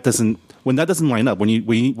when that doesn't line up, when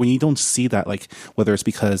you don't see that, like whether it's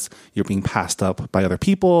because you're being passed up by other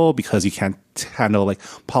people, because you can't handle like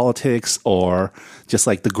politics or just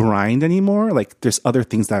like the grind anymore, like there's other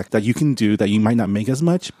things that you can do that you might not make as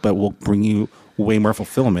much, but will bring you way more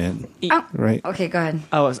fulfillment. Right? Okay, go ahead.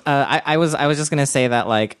 Oh, I was just gonna say that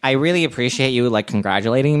like I really appreciate you like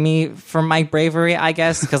congratulating me for my bravery, I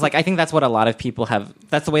guess, because like I think that's what a lot of people have.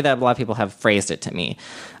 That's the way that a lot of people have phrased it to me.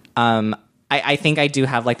 I think I do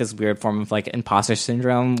have like this weird form of like imposter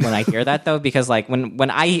syndrome when I hear that though, because like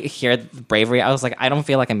when I hear bravery, I was like, I don't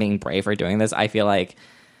feel like I'm being brave for doing this. I feel like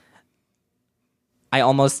I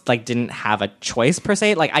almost like didn't have a choice per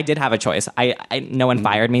se. Like I did have a choice. No one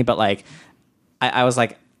fired me, but like I was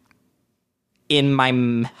like in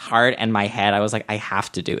my heart and my head, I was like, I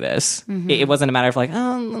have to do this. It wasn't a matter of like,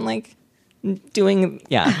 oh, I'm like doing,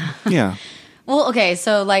 Yeah. Well, okay,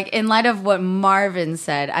 so like in light of what Marvin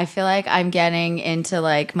said, I feel like I'm getting into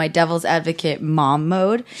like my devil's advocate mom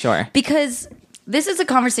mode. Sure. Because this is a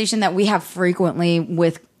conversation that we have frequently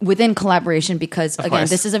within collaboration, because again,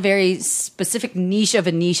 this is a very specific niche of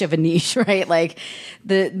a niche of a niche, right? Like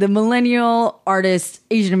the millennial artist,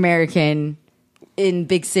 Asian American in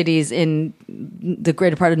big cities in the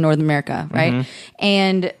greater part of North America, right?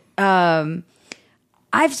 And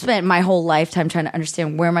I've spent my whole lifetime trying to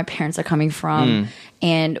understand where my parents are coming from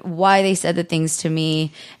and why they said the things to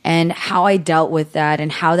me and how I dealt with that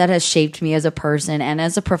and how that has shaped me as a person and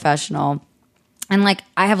as a professional. And like,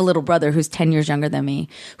 I have a little brother who's 10 years younger than me,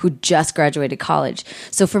 who just graduated college.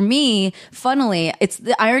 So for me, funnily, it's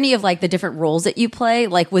the irony of like the different roles that you play.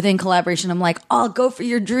 Like within collaboration, I'm like, oh, go for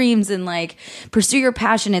your dreams and like pursue your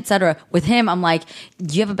passion, etc. With him, I'm like,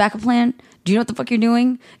 do you have a backup plan? Do you know what the fuck you're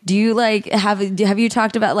doing? Do you like have you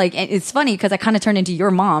talked about like, and it's funny because I kind of turned into your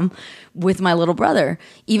mom with my little brother,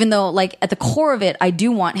 even though like at the core of it, I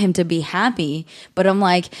do want him to be happy. But I'm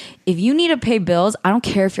like, if you need to pay bills, I don't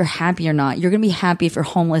care if you're happy or not. You're going to be happy if you're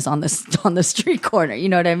homeless on the street corner. You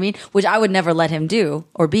know what I mean? Which I would never let him do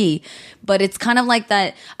or be. But it's kind of like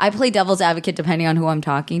that. I play devil's advocate depending on who I'm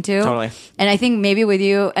talking to. Totally. And I think maybe with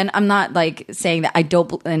you, and I'm not like saying that I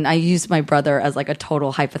don't, and I use my brother as like a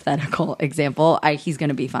total hypothetical example. He's going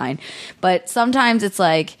to be fine. But sometimes it's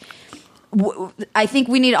like, I think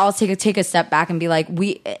we need to all take a step back and be like,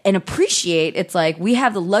 and appreciate it's like we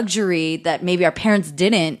have the luxury that maybe our parents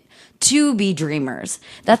didn't to be dreamers.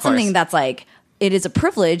 That's something that's like, it is a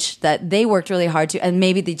privilege that they worked really hard to, and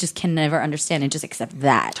maybe they just can never understand and just accept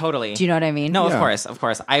that. Totally. Do you know what I mean? No, Yeah. of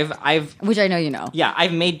course. I've Which I know you know. yeah,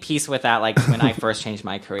 I've made peace with that. Like when I first changed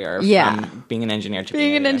my career Yeah. from being an engineer to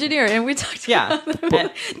Being an engineer, and we talked Yeah. about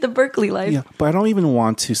the Berkeley life. Yeah, but I don't even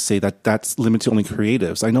want to say that that's limited to only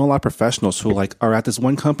creatives. I know a lot of professionals who like are at this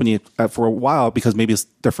one company for a while because maybe it's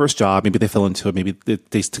their first job, maybe they fell into it, maybe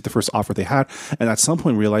they took the first offer they had, and at some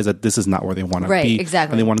point realize that this is not where they want to Right, be,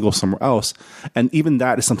 exactly. and they want to go somewhere else. And even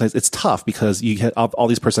that is sometimes it's tough because you get all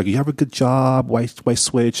these persons like, you have a good job, why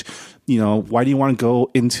switch? You know, why do you want to go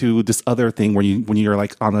into this other thing when you're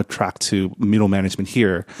like on a track to middle management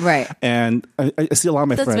here? Right. And I see a lot of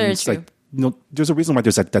my That's very friends true. like, you know, there's a reason why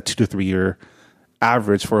there's that 2 to 3 year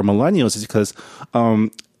average for millennials is because,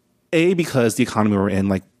 because the economy we're in,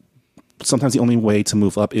 like sometimes the only way to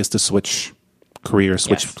move up is to switch careers,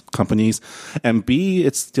 switch Yes. companies. And B,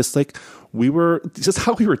 it's just like just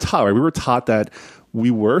how we were taught, right? We were taught that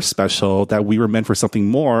we were special, that we were meant for something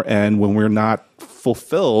more. And when we're not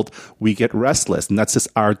fulfilled, we get restless. And that's just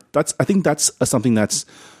I think that's something that's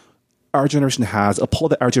our generation has, a pull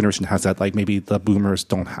that our generation has that like maybe the boomers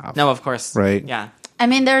don't have. No, of course. Right. Yeah. I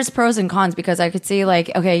mean, there's pros and cons because I could see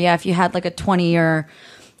like, okay, yeah, if you had like a 20-year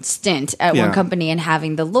stint at Yeah. one company and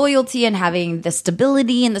having the loyalty and having the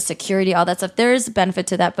stability and the security, all that stuff, there is benefit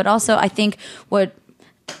to that. But also, I think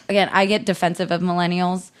again, I get defensive of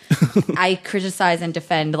millennials. I criticize and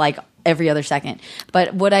defend like every other second.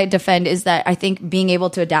 But what I defend is that I think being able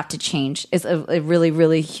to adapt to change is a really,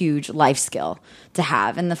 really huge life skill to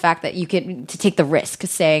have. And the fact that you can to take the risk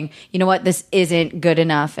saying, you know what, this isn't good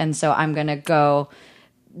enough. And so I'm going to go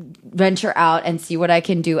venture out and see what I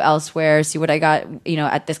can do elsewhere, see what I got, you know,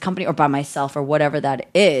 at this company or by myself or whatever that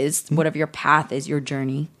is, whatever your path is, your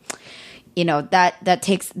journey. You know,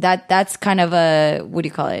 that's kind of what do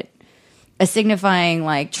you call it? A signifying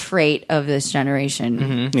like trait of this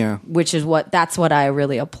generation. Yeah. Which is that's what I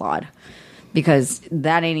really applaud. Because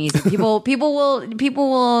that ain't easy. People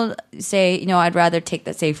will say, you know, I'd rather take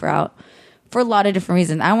the safe route for a lot of different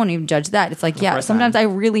reasons. I won't even judge that. It's like, yeah, course sometimes not. I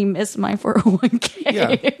really miss my 401k.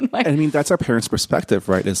 Yeah. Like, I mean, that's our parents' perspective,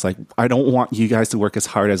 right? It's like, I don't want you guys to work as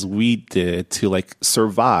hard as we did to like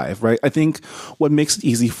survive, right? I think what makes it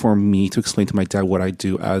easy for me to explain to my dad what I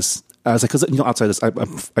do as because, you know, outside this,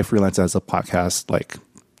 I freelance as a podcast, like,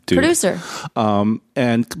 dude. producer.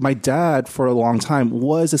 And my dad, for a long time,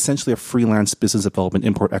 was essentially a freelance business development,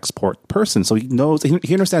 import, export person. So he knows,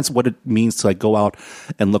 he understands what it means to like go out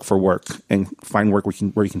and look for work and find work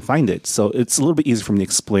where you can find it. So it's a little bit easier for me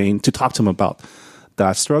to talk to him about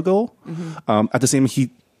that struggle. At the same time,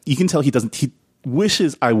 you can tell he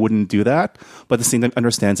wishes I wouldn't do that, but at the same time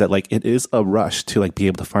understands that like it is a rush to like be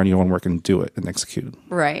able to find your own work and do it and execute.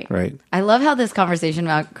 Right. Right. I love how this conversation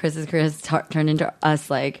about Chris's career has turned into us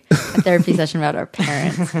like a therapy session about our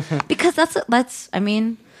parents. Because that's I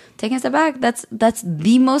mean, taking a step back, that's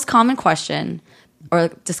the most common question or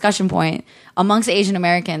discussion point amongst Asian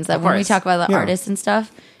Americans that when we course. talk about the Yeah. artists and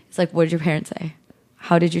stuff, it's like, what did your parents say?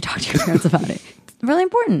 How did you talk to your parents about it? It's really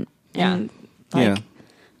important. Yeah. And, like, Yeah.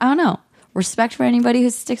 I don't know. Respect for anybody who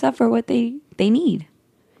sticks up for what they need,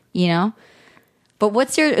 you know? But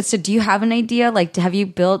so do you have an idea? Like, have you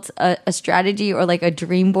built a strategy or like a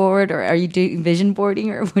dream board, or are you doing vision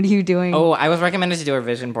boarding, or what are you doing? Oh, I was recommended to do a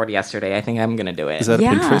vision board yesterday. I think I'm going to do it. Is that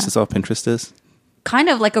Yeah. a Pinterest? Is that what Pinterest is? Kind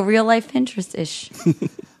of like a real life Pinterest-ish.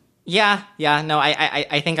 Yeah. No,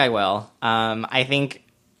 I think I will.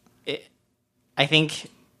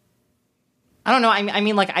 I don't know. I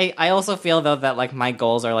mean, like, I also feel though that like my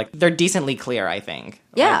goals are like they're decently clear. I think.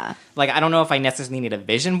 Yeah. Like I don't know if I necessarily need a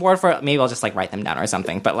vision board for it. Maybe I'll just like write them down or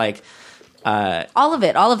something. But like, all of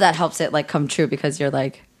that helps it like come true because you're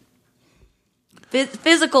like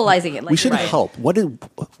physicalizing it. Like, We should Right. help.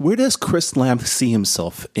 Where does Chris Lamb see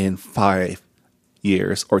himself in 5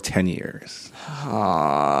 years or 10 years?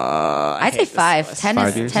 I'd say 5. 10 5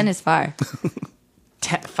 is years? 10 is far.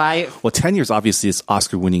 5. Well, 10 years obviously is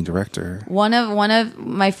Oscar-winning director. One of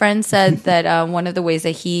my friends said that one of the ways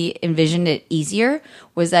that he envisioned it easier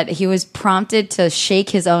was that he was prompted to shake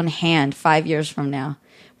his own hand 5 years from now.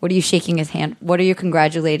 What are you shaking his hand? What are you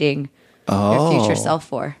congratulating your future self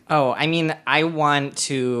for? Oh, I mean, I want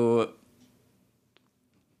to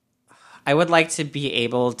I would like to be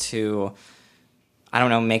able to, I don't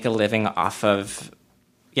know, make a living off of,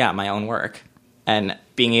 my own work. And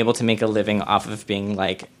being able to make a living off of being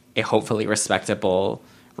like a hopefully respectable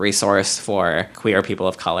resource for queer people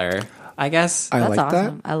of color, I guess. I That's like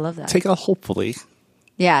awesome. that. I love that. Take out hopefully.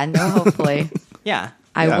 Yeah, no, hopefully. Yeah.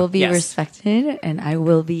 I will be Yes. respected and I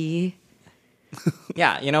will be.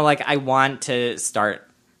 Yeah. You know, like I want to start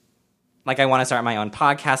my own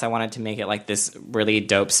podcast. I wanted to make it like this really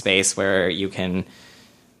dope space where you can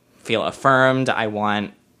feel affirmed. I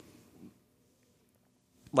want,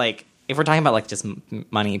 like, if we're talking about like just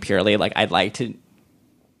money purely, like I'd like to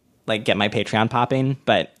like get my Patreon popping,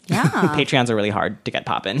 but Yeah. Patreons are really hard to get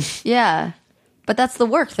popping. Yeah. But that's the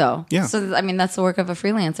work, though. Yeah. So, I mean, that's the work of a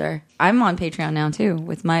freelancer. I'm on Patreon now, too,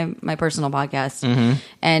 with my personal podcast. Mm-hmm.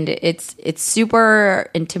 And it's super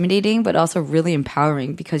intimidating, but also really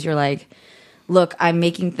empowering because you're like, look, I'm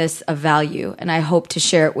making this a value and I hope to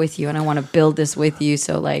share it with you and I want to build this with you.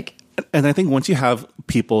 So, like, And I think once you have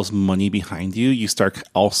people's money behind you, you start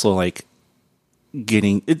also like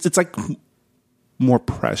getting it's like more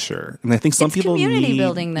pressure. And I think some It's people community need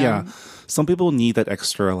building, though. Yeah, some people need that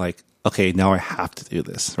extra like. Okay, now I have to do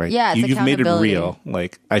this, right? Yeah, it's you've made it accountability. real.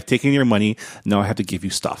 Like I've taken your money, now I have to give you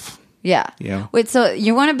stuff. yeah. Yeah. Wait, so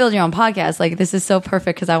you want to build your own podcast? Like, this is so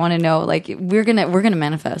perfect because I want to know, like, we're gonna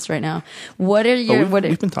manifest right now. What are your,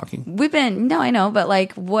 We've been talking. No, I know, but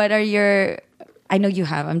like, what are your, I know you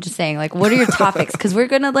have, I'm just saying, like, what are your topics? Because we're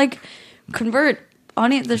going to like convert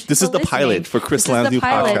audience. This is the pilot for Chris Lamb's new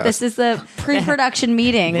podcast. This is the pre-production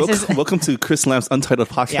meeting. Welcome to Chris Lamb's Untitled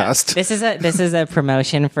Podcast. This is a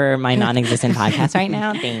promotion for my non-existent podcast right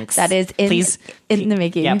now. Thanks. That is in the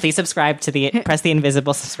making. Yeah, please subscribe to press the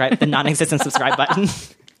invisible the non-existent subscribe button.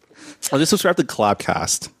 I'll just subscribe to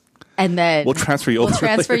Collabcast. And then We'll transfer you over. We'll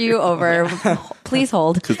transfer you over. Please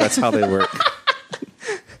hold. Because that's how they work.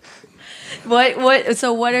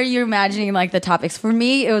 So what are you imagining like the topics? For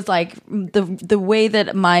me, it was like the way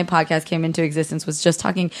that my podcast came into existence was just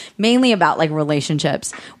talking mainly about like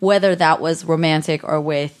relationships, whether that was romantic or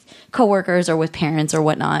with coworkers or with parents or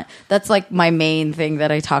whatnot. That's like my main thing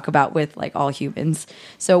that I talk about with like all humans.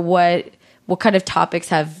 So what kind of topics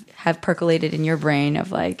have percolated in your brain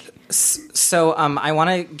of like? So I want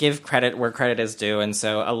to give credit where credit is due, and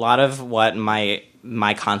so a lot of what my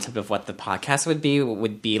concept of what the podcast would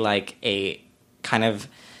be like a kind of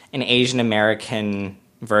an Asian American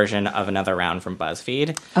version of Another Round from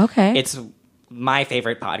BuzzFeed. Okay. It's my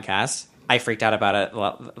favorite podcast. I freaked out about it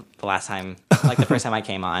the last time, like the first time I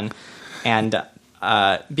came on, and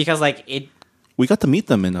because like it. We got to meet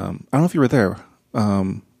them in. I don't know if you were there.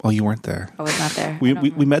 You weren't there. I was not there. We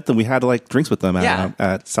met them. We had like drinks with them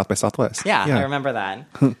at South by Southwest. Yeah, I remember that.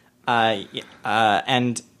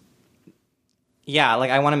 And yeah, like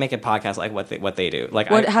I want to make a podcast like what they do. Like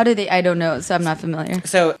how do they? I don't know, so I'm not familiar.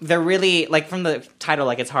 So they're really like from the title,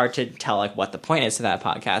 like it's hard to tell like what the point is to that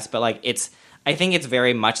podcast, but like I think it's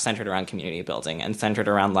very much centered around community building and centered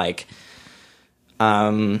around like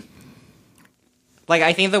I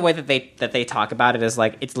think the way that they talk about it is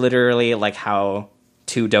like it's literally like how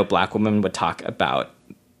two dope black women would talk about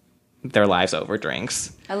their lives over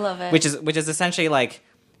drinks. I love it. Which is essentially like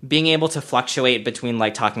being able to fluctuate between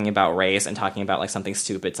like talking about race and talking about like something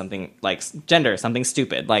stupid, something like gender, something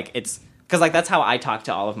stupid. Like it's because like that's how I talk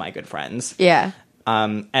to all of my good friends. Yeah.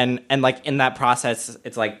 And like in that process,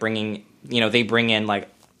 it's like they bring in like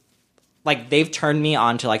they've turned me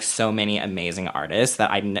on to like so many amazing artists that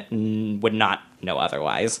I would not know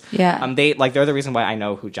otherwise. Yeah. They're the reason why I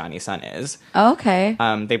know who Johnny Sun is. Oh, okay.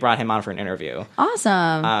 They brought him on for an interview.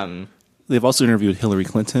 Awesome. They've also interviewed Hillary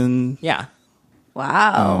Clinton. Yeah.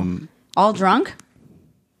 Wow. All drunk?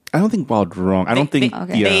 I don't think while drunk. I don't think.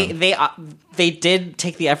 Okay. Yeah. They did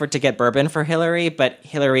take the effort to get bourbon for Hillary, but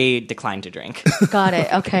Hillary declined to drink. Got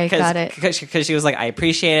it. Okay, got it. Because she was like, I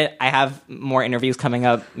appreciate it. I have more interviews coming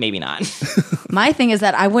up. Maybe not. My thing is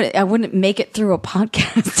that I wouldn't make it through a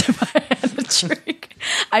podcast if I had a drink.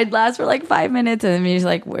 I'd last for like 5 minutes, and then she's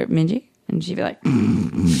like, "Where, Minji?" And she'd be like,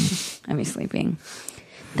 "I'm be sleeping."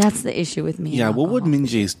 That's the issue with me. Yeah. What would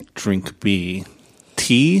Minji's drink be?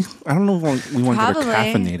 Tea? I don't know if we want to get her Probably.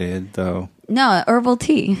 caffeinated though. No, herbal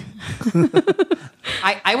tea.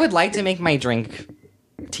 I would like to make my drink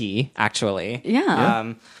tea, actually.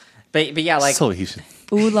 Yeah. But yeah, like So he should.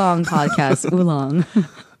 Oolong podcast. Oolong.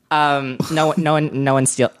 no one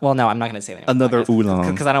steal. Well, no, I'm not going to say the name. Another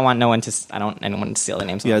oolong. Because I don't want anyone to steal the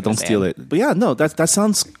name. So I'm Yeah, not don't gonna say steal it. But yeah, no, that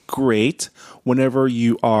sounds great. Whenever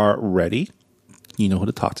you are ready, you know who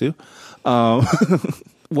to talk to.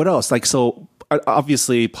 What else? Like, so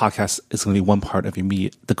obviously podcast is going to be one part of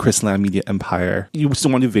the Chris Lamb media empire. You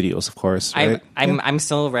still want to do videos, of course, right? I'm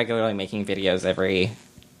still regularly making videos every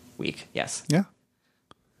week. Yes. Yeah.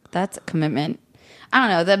 That's a commitment. I don't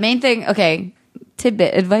know. The main thing, okay,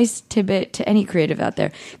 advice tidbit to any creative out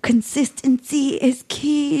there. Consistency is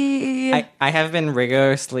key. I have been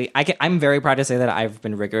rigorously, I'm very proud to say that I've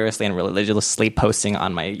been rigorously and religiously posting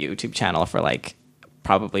on my YouTube channel for like,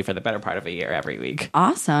 probably for the better part of a year every week.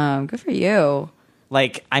 Awesome. Good for you.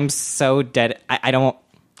 Like, I'm so dead. I'm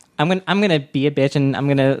gonna be a bitch and I'm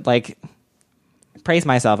gonna like praise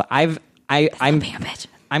myself. I'm Being a bitch.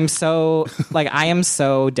 I'm so like I am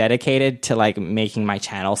so dedicated to like making my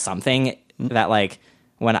channel something that like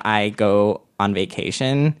when I go on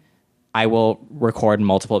vacation, I will record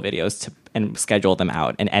multiple videos and schedule them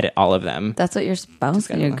out and edit all of them. That's what you're supposed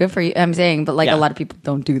to do. Good for you. I'm saying, but like Yeah. a lot of people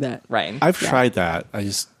don't do that. Right. I've tried that. I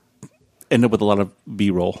just end up with a lot of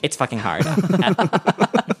B-roll. It's fucking hard.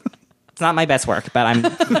 It's not my best work, but I'm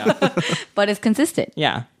But it's consistent.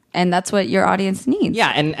 yeah. And that's what your audience needs. Yeah,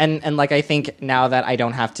 and like I think now that I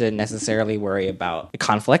don't have to necessarily worry about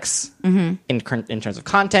conflicts in terms of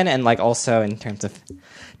content and like also in terms of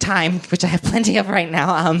time, which I have plenty of right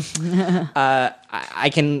now, I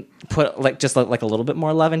can put like a little bit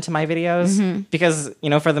more love into my videos because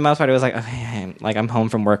for the most part it was like okay, I'm home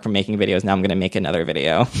from work from making videos, now I'm gonna make another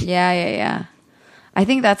video. Yeah. I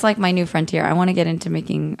think that's like my new frontier. I want to get into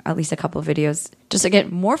making at least a couple of videos just to get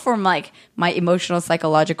more from like my emotional,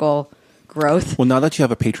 psychological growth. Well, now that you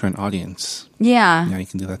have a Patreon audience, Yeah. you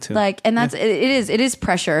can do that too. Like, and that's, it is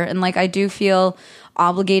pressure. And like, I do feel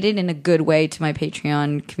obligated in a good way to my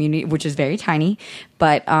Patreon community, which is very tiny,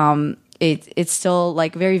 but, it's still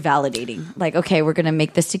like very validating. Like, okay, we're going to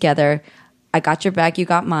make this together. I got your back. You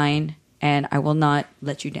got mine. And I will not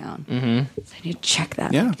let you down. Mm-hmm. So I need to check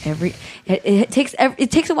that. Yeah. Like it takes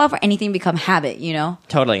a while for anything to become habit,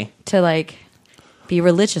 Totally. to like be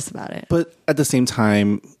religious about it. But at the same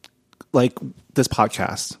time, like this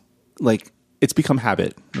podcast, like it's become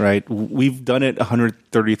habit, right? We've done it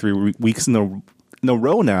 133 weeks in a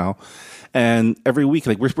row now, and every week,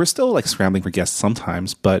 like we're still like scrambling for guests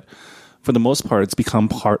sometimes, but for the most part, it's become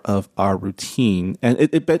part of our routine, and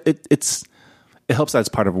it helps that it's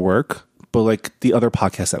part of work. But like the other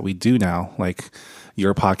podcasts that we do now, like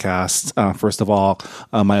your podcast, first of all,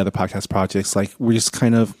 my other podcast projects, like we're just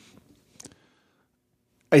kind of,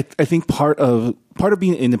 I think part of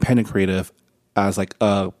being an independent creative as like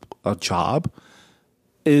a job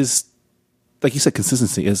is, like you said,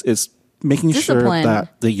 consistency is making Discipline. sure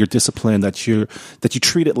that you're disciplined, that you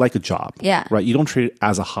treat it like a job. Yeah. Right. You don't treat it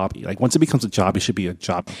as a hobby. Like once it becomes a job, it should be a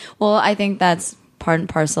job. Well, I think that's part and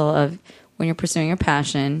parcel of when you're pursuing your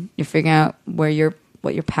passion, you're figuring out what your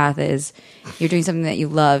path is. You're doing something that you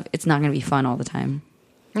love. It's not going to be fun all the time.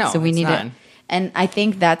 No, so we it's need not. it. And I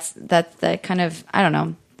think that's the kind of, I don't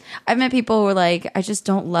know. I've met people who are like, I just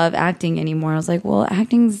don't love acting anymore. I was like, well,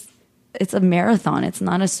 it's a marathon. It's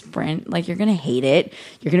not a sprint. Like you're going to hate it.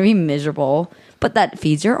 You're going to be miserable, but that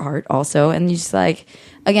feeds your art also. And you just like,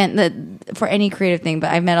 again, for any creative thing,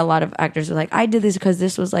 but I've met a lot of actors who are like, I did this because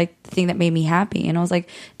this was like the thing that made me happy. And I was like,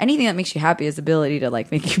 anything that makes you happy is the ability to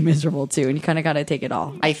like make you miserable too. And you kind of got to take it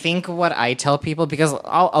all. I think what I tell people, because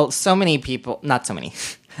so many people, not so many,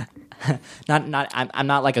 I'm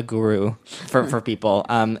not like a guru for people.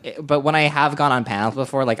 But when I have gone on panels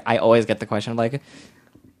before, like I always get the question of like,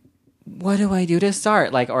 what do I do to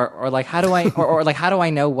start? Like, or like, how do I, or like, how do I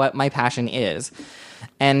know what my passion is?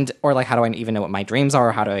 And, or like, how do I even know what my dreams are?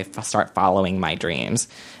 Or how do I start following my dreams?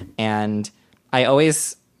 And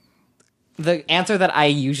the answer that I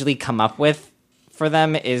usually come up with for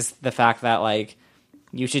them is the fact that like,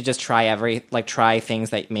 you should just try things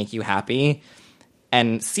that make you happy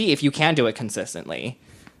and see if you can do it consistently.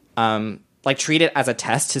 Like treat it as a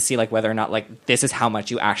test to see like whether or not like this is how much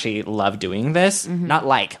you actually love doing this, not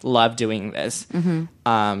like love doing this. And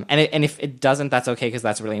if it doesn't, that's okay, because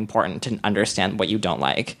that's really important to understand what you don't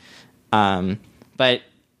like. But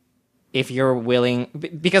if you're willing,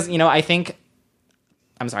 because I think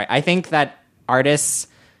that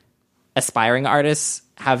aspiring artists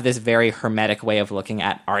have this very hermetic way of looking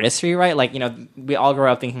at artistry, right? Like we all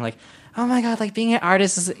grow up thinking like, oh my god, like being an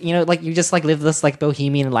artist is like you just like live this like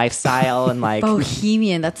bohemian lifestyle and like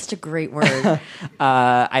Bohemian, that's such a great word.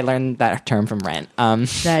 I learned that term from Rent.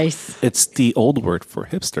 Nice. It's the old word for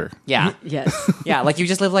hipster. Yeah. Yes. Yeah, like you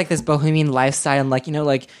just live like this bohemian lifestyle and like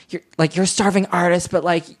you're a starving artist, but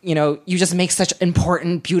like you just make such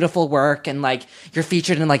important beautiful work and like you're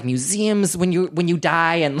featured in like museums when you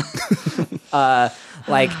die and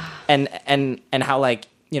like and how like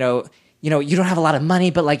you don't have a lot of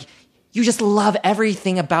money, but like you just love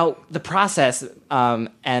everything about the process.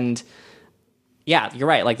 And yeah, you're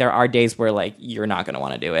right. Like there are days where like you're not going to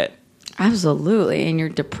want to do it. Absolutely. And you're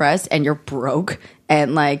depressed and you're broke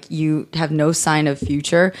and like you have no sign of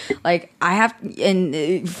future. Like I have,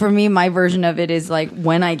 and for me, my version of it is like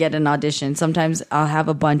when I get an audition, sometimes I'll have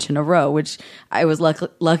a bunch in a row, which I was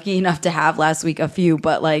lucky enough to have last week, a few,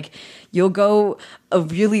 but like you'll go a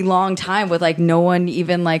really long time with like no one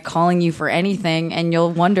even like calling you for anything. And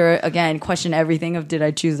you'll wonder again, question everything of did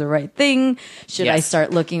I choose the right thing? Should I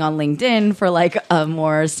start looking on LinkedIn for like a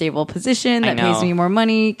more stable position that pays me more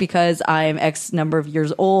money because I'm X number of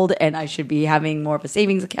years old and I should be having more of a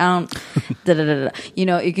savings account? That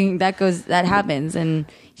happens and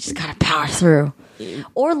you just gotta power through.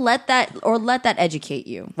 Or let that educate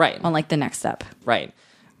you. Right. On like the next step. Right.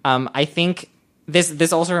 I think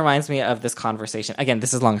this also reminds me of this conversation. Again,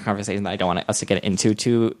 this is a longer conversation that I don't want us to get into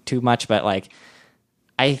too much, but like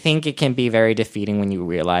I think it can be very defeating when you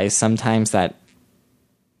realize sometimes that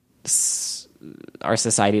our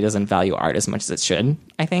society doesn't value art as much as it should,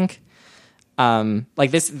 I think.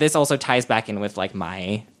 Like this also ties back in with like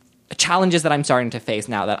my challenges that I'm starting to face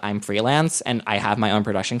now that I'm freelance and I have my own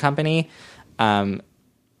production company,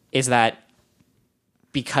 is that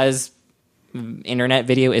because internet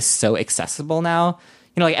video is so accessible now,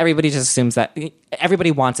 like everybody just assumes that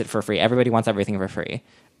everybody wants it for free. Everybody wants everything for free.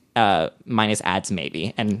 Minus ads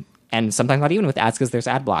maybe. And sometimes not even with ads because there's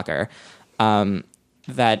ad blocker.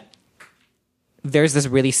 That there's this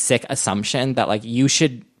really sick assumption that like you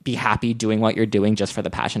should be happy doing what you're doing just for the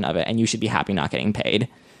passion of it. And you should be happy not getting paid.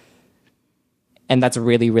 And that's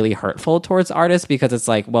really, really hurtful towards artists because it's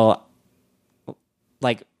like, well,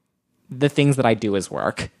 like the things that I do is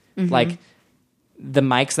work. Mm-hmm. Like the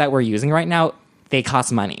mics that we're using right now, they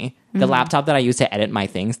cost money. Mm-hmm. The laptop that I use to edit my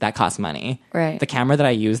things, that costs money. Right. The camera that I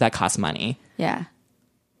use, that costs money. Yeah.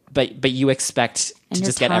 But you expect and to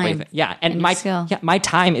just time. get everything. Yeah. And skill. my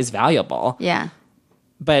time is valuable. Yeah.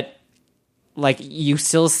 But like you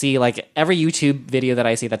still see like every YouTube video that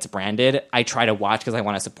I see that's branded, I try to watch because I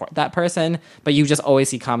want to support that person. But you just always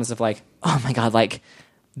see comments of like, oh my God, like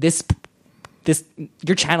this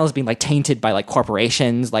your channel is being like tainted by like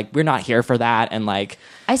corporations. Like we're not here for that. And like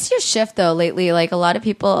I see a shift though lately. Like a lot of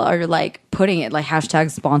people are like putting it like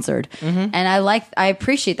hashtag sponsored, and I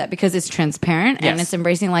appreciate that because it's transparent and it's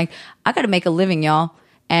embracing like I got to make a living, y'all.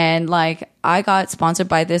 And like I got sponsored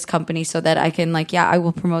by this company so that I can like I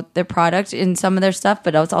will promote their product in some of their stuff,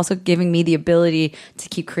 but it's also giving me the ability to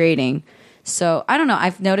keep creating. So I don't know.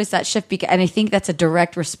 I've noticed that shift, and I think that's a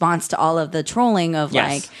direct response to all of the trolling of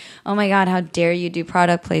like, oh my God, how dare you do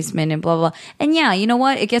product placement and blah, blah, blah. And yeah, you know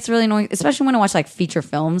what? It gets really annoying, especially when I watch like feature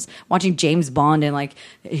films, watching James Bond and like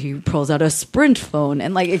he pulls out a Sprint phone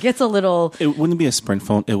and like it gets a little. It wouldn't be a Sprint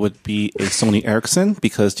phone. It would be a Sony Ericsson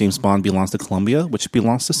because James Bond belongs to Columbia, which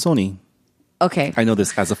belongs to Sony. Okay. I know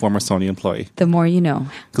this as a former Sony employee. The more you know.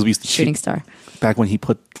 Because we used to Shooting star. Back when he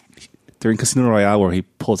during Casino Royale where he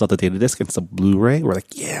pulls out the data disc and it's a Blu-ray, we're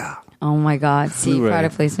like, yeah. Oh my God. See, Blu-ray.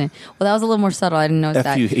 product placement. Well, that was a little more subtle. I didn't notice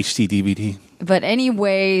that. HD DVD. But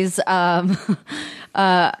anyways,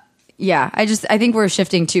 yeah, I think we're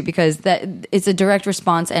shifting too because that it's a direct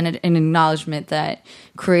response and an acknowledgement that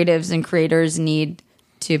creatives and creators need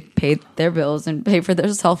to pay their bills and pay for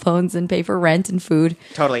their cell phones and pay for rent and food.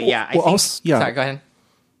 Totally. Yeah. I think, also, yeah. Sorry, go ahead.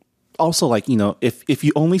 Also, like, if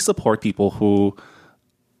you only support people who,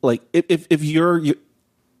 like,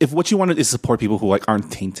 if what you want is support people who like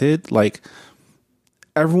aren't tainted, like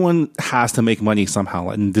everyone has to make money somehow,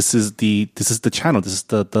 and this is the channel, this is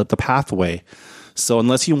the pathway. So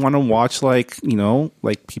unless you want to watch like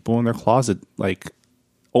like people in their closet like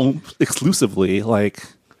exclusively, like.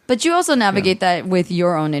 But you also navigate that with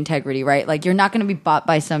your own integrity, right? Like you're not going to be bought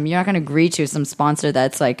by you're not going to agree to some sponsor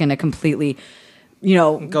that's like going to completely.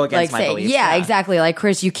 Go against like my beliefs. Yeah, exactly. Like,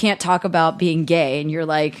 Chris, you can't talk about being gay. And you're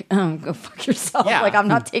like, go fuck yourself. Yeah. Like, I'm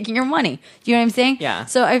not taking your money. Do you know what I'm saying? Yeah.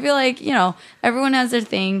 So I feel like, everyone has their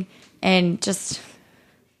thing and just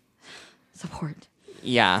support.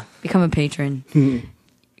 Yeah. Become a patron.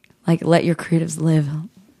 Like, let your creatives live.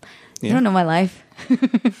 You don't know my life,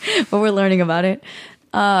 but we're learning about it.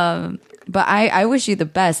 But I wish you the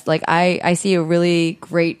best. Like, I see a really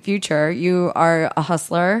great future. You are a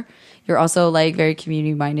hustler. You're also like very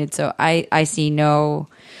community minded. So I see again,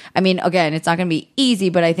 it's not going to be easy,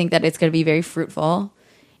 but I think that it's going to be very fruitful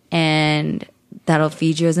and that'll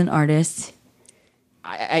feed you as an artist.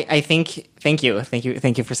 I think, thank you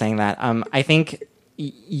for saying that. I think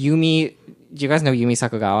Yumi, do you guys know Yumi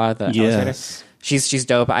Sakugawa, the illustrator? She's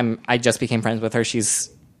dope. I just became friends with her.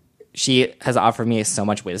 She has offered me so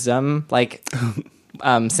much wisdom, like,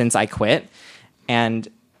 since I quit. And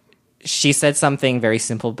she said something very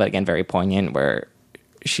simple, but again, very poignant, where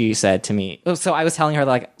she said to me, so I was telling her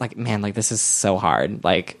like, man, like this is so hard.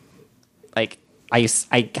 Like I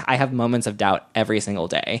have moments of doubt every single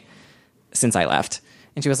day since I left.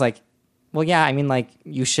 And she was like, well, yeah, I mean, like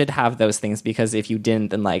you should have those things, because if you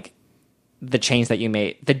didn't, then like the change that you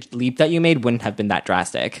made, the leap that you made wouldn't have been that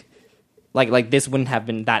drastic. Like this wouldn't have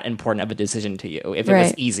been that important of a decision to you if it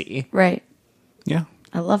was easy. Right. Yeah.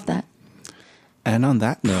 I love that. And on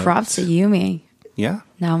that note, Props to Yumi. Yeah.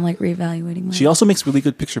 Now I'm like reevaluating my She also makes really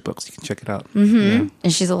good picture books. You can check it out. And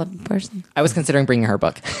she's a lovely person. I was considering bringing her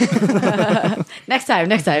book. Next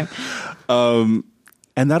time.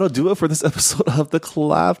 And that'll do it for this episode of the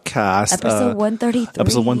Collabcast. Episode 133.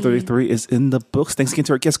 Episode 133 is in the books. Thanks again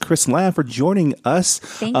to our guest, Chris Lam, for joining us.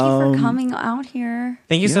 Thank you for coming out here.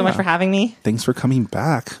 Thank you so much for having me. Thanks for coming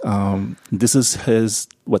back. This is his,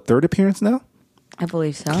 third appearance now? I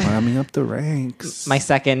believe so. Climbing up the ranks. My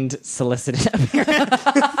second solicited appearance.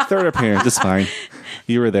 Third appearance, it's fine.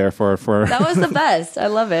 You were there for That was the best. I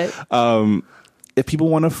love it. If people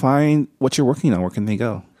want to find what you're working on, where can they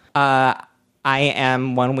go? I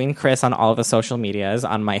am One Wing Chris on all of the social medias,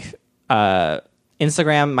 on my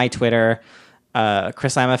Instagram, my Twitter,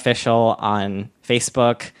 Chris Lam Official on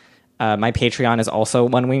Facebook. My Patreon is also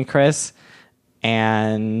One Wing Chris.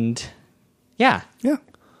 And yeah.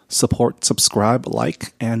 Support, subscribe,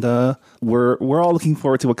 like, and we're all looking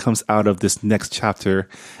forward to what comes out of this next chapter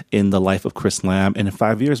in the life of Chris Lam. And in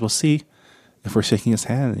 5 years, we'll see if we're shaking his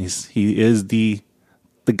hand. He is the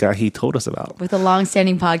guy he told us about. With a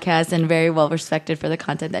long-standing podcast and very well respected for the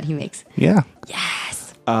content that he makes. Yeah.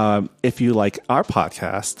 Yes. If you like our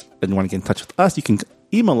podcast and want to get in touch with us, you can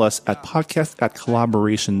email us at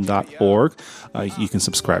podcast@collaboration.org. You can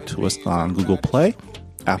subscribe to us on Google Play,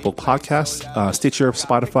 Apple Podcasts, Stitcher,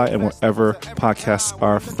 Spotify, and wherever podcasts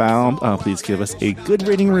are found. Please give us a good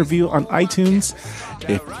rating and review on iTunes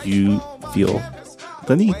if you feel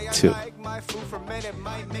the need to.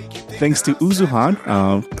 Thanks to Uzuhan,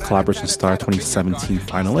 Collaboration Star 2017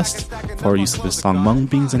 finalist, for use of the song Mung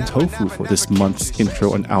Beans and Tofu for this month's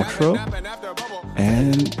intro and outro.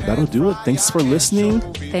 And that'll do it. Thanks for listening.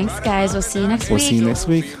 Thanks, guys. We'll see you next week. We'll see you next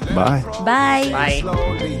week. Bye. Bye. Bye.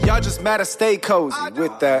 Y'all just matter stay cozy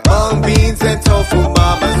with that mung beans and tofu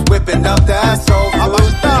mamas whipping up that soul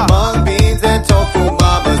food. Mung beans and tofu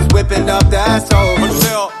mamas whipping up that soul food.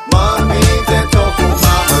 Mung beans and tofu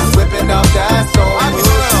mamas whipping up that soul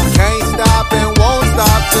food. Can't stop and won't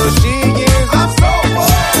stop till she gives up soul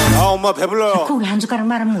food. 엄마 배불러요. 고기 한 숟가락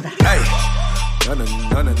말아 묻어.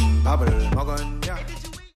 너는 밥을 먹었냐?